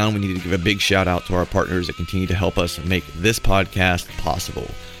thing down, we need to give a big shout out to our partners that continue to help us make this podcast possible.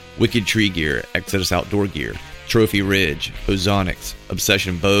 Wicked Tree Gear, Exodus Outdoor Gear, Trophy Ridge, Ozonics,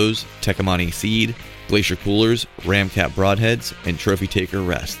 Obsession Bows, Tecumani Seed, Glacier Coolers, Ramcat Broadheads, and Trophy Taker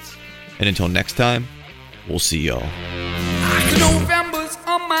Rests. And until next time, we'll see y'all. November's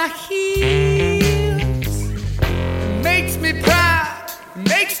on my heels. It makes me proud, it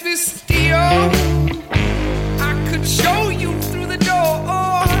makes me steal. I could show you through the door.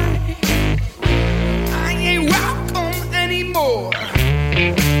 I ain't welcome anymore.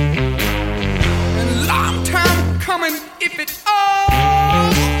 A long time coming, if it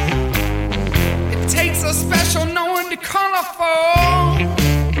all. It takes a special knowing to color for.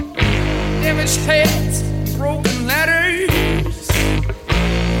 Damaged heads, broken letters.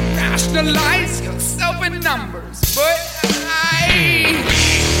 Rationalize yourself in numbers, but I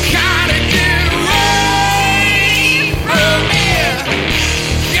gotta get away from here.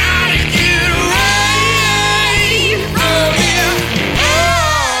 Gotta get away from here.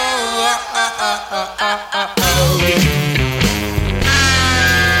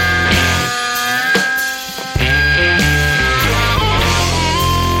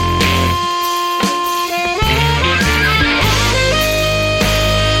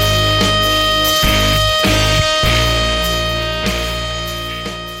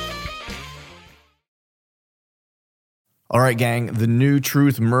 All right, gang, the new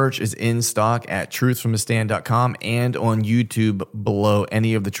Truth merch is in stock at truthfromthestand.com and on YouTube below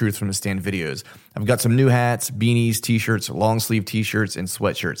any of the Truth from the Stand videos. I've got some new hats, beanies, t-shirts, long sleeve t-shirts, and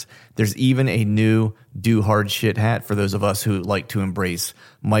sweatshirts. There's even a new Do Hard Shit hat for those of us who like to embrace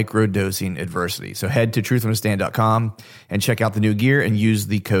micro-dosing adversity. So head to truthfromthestand.com and check out the new gear and use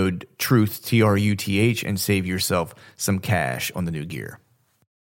the code TRUTH, T-R-U-T-H, and save yourself some cash on the new gear.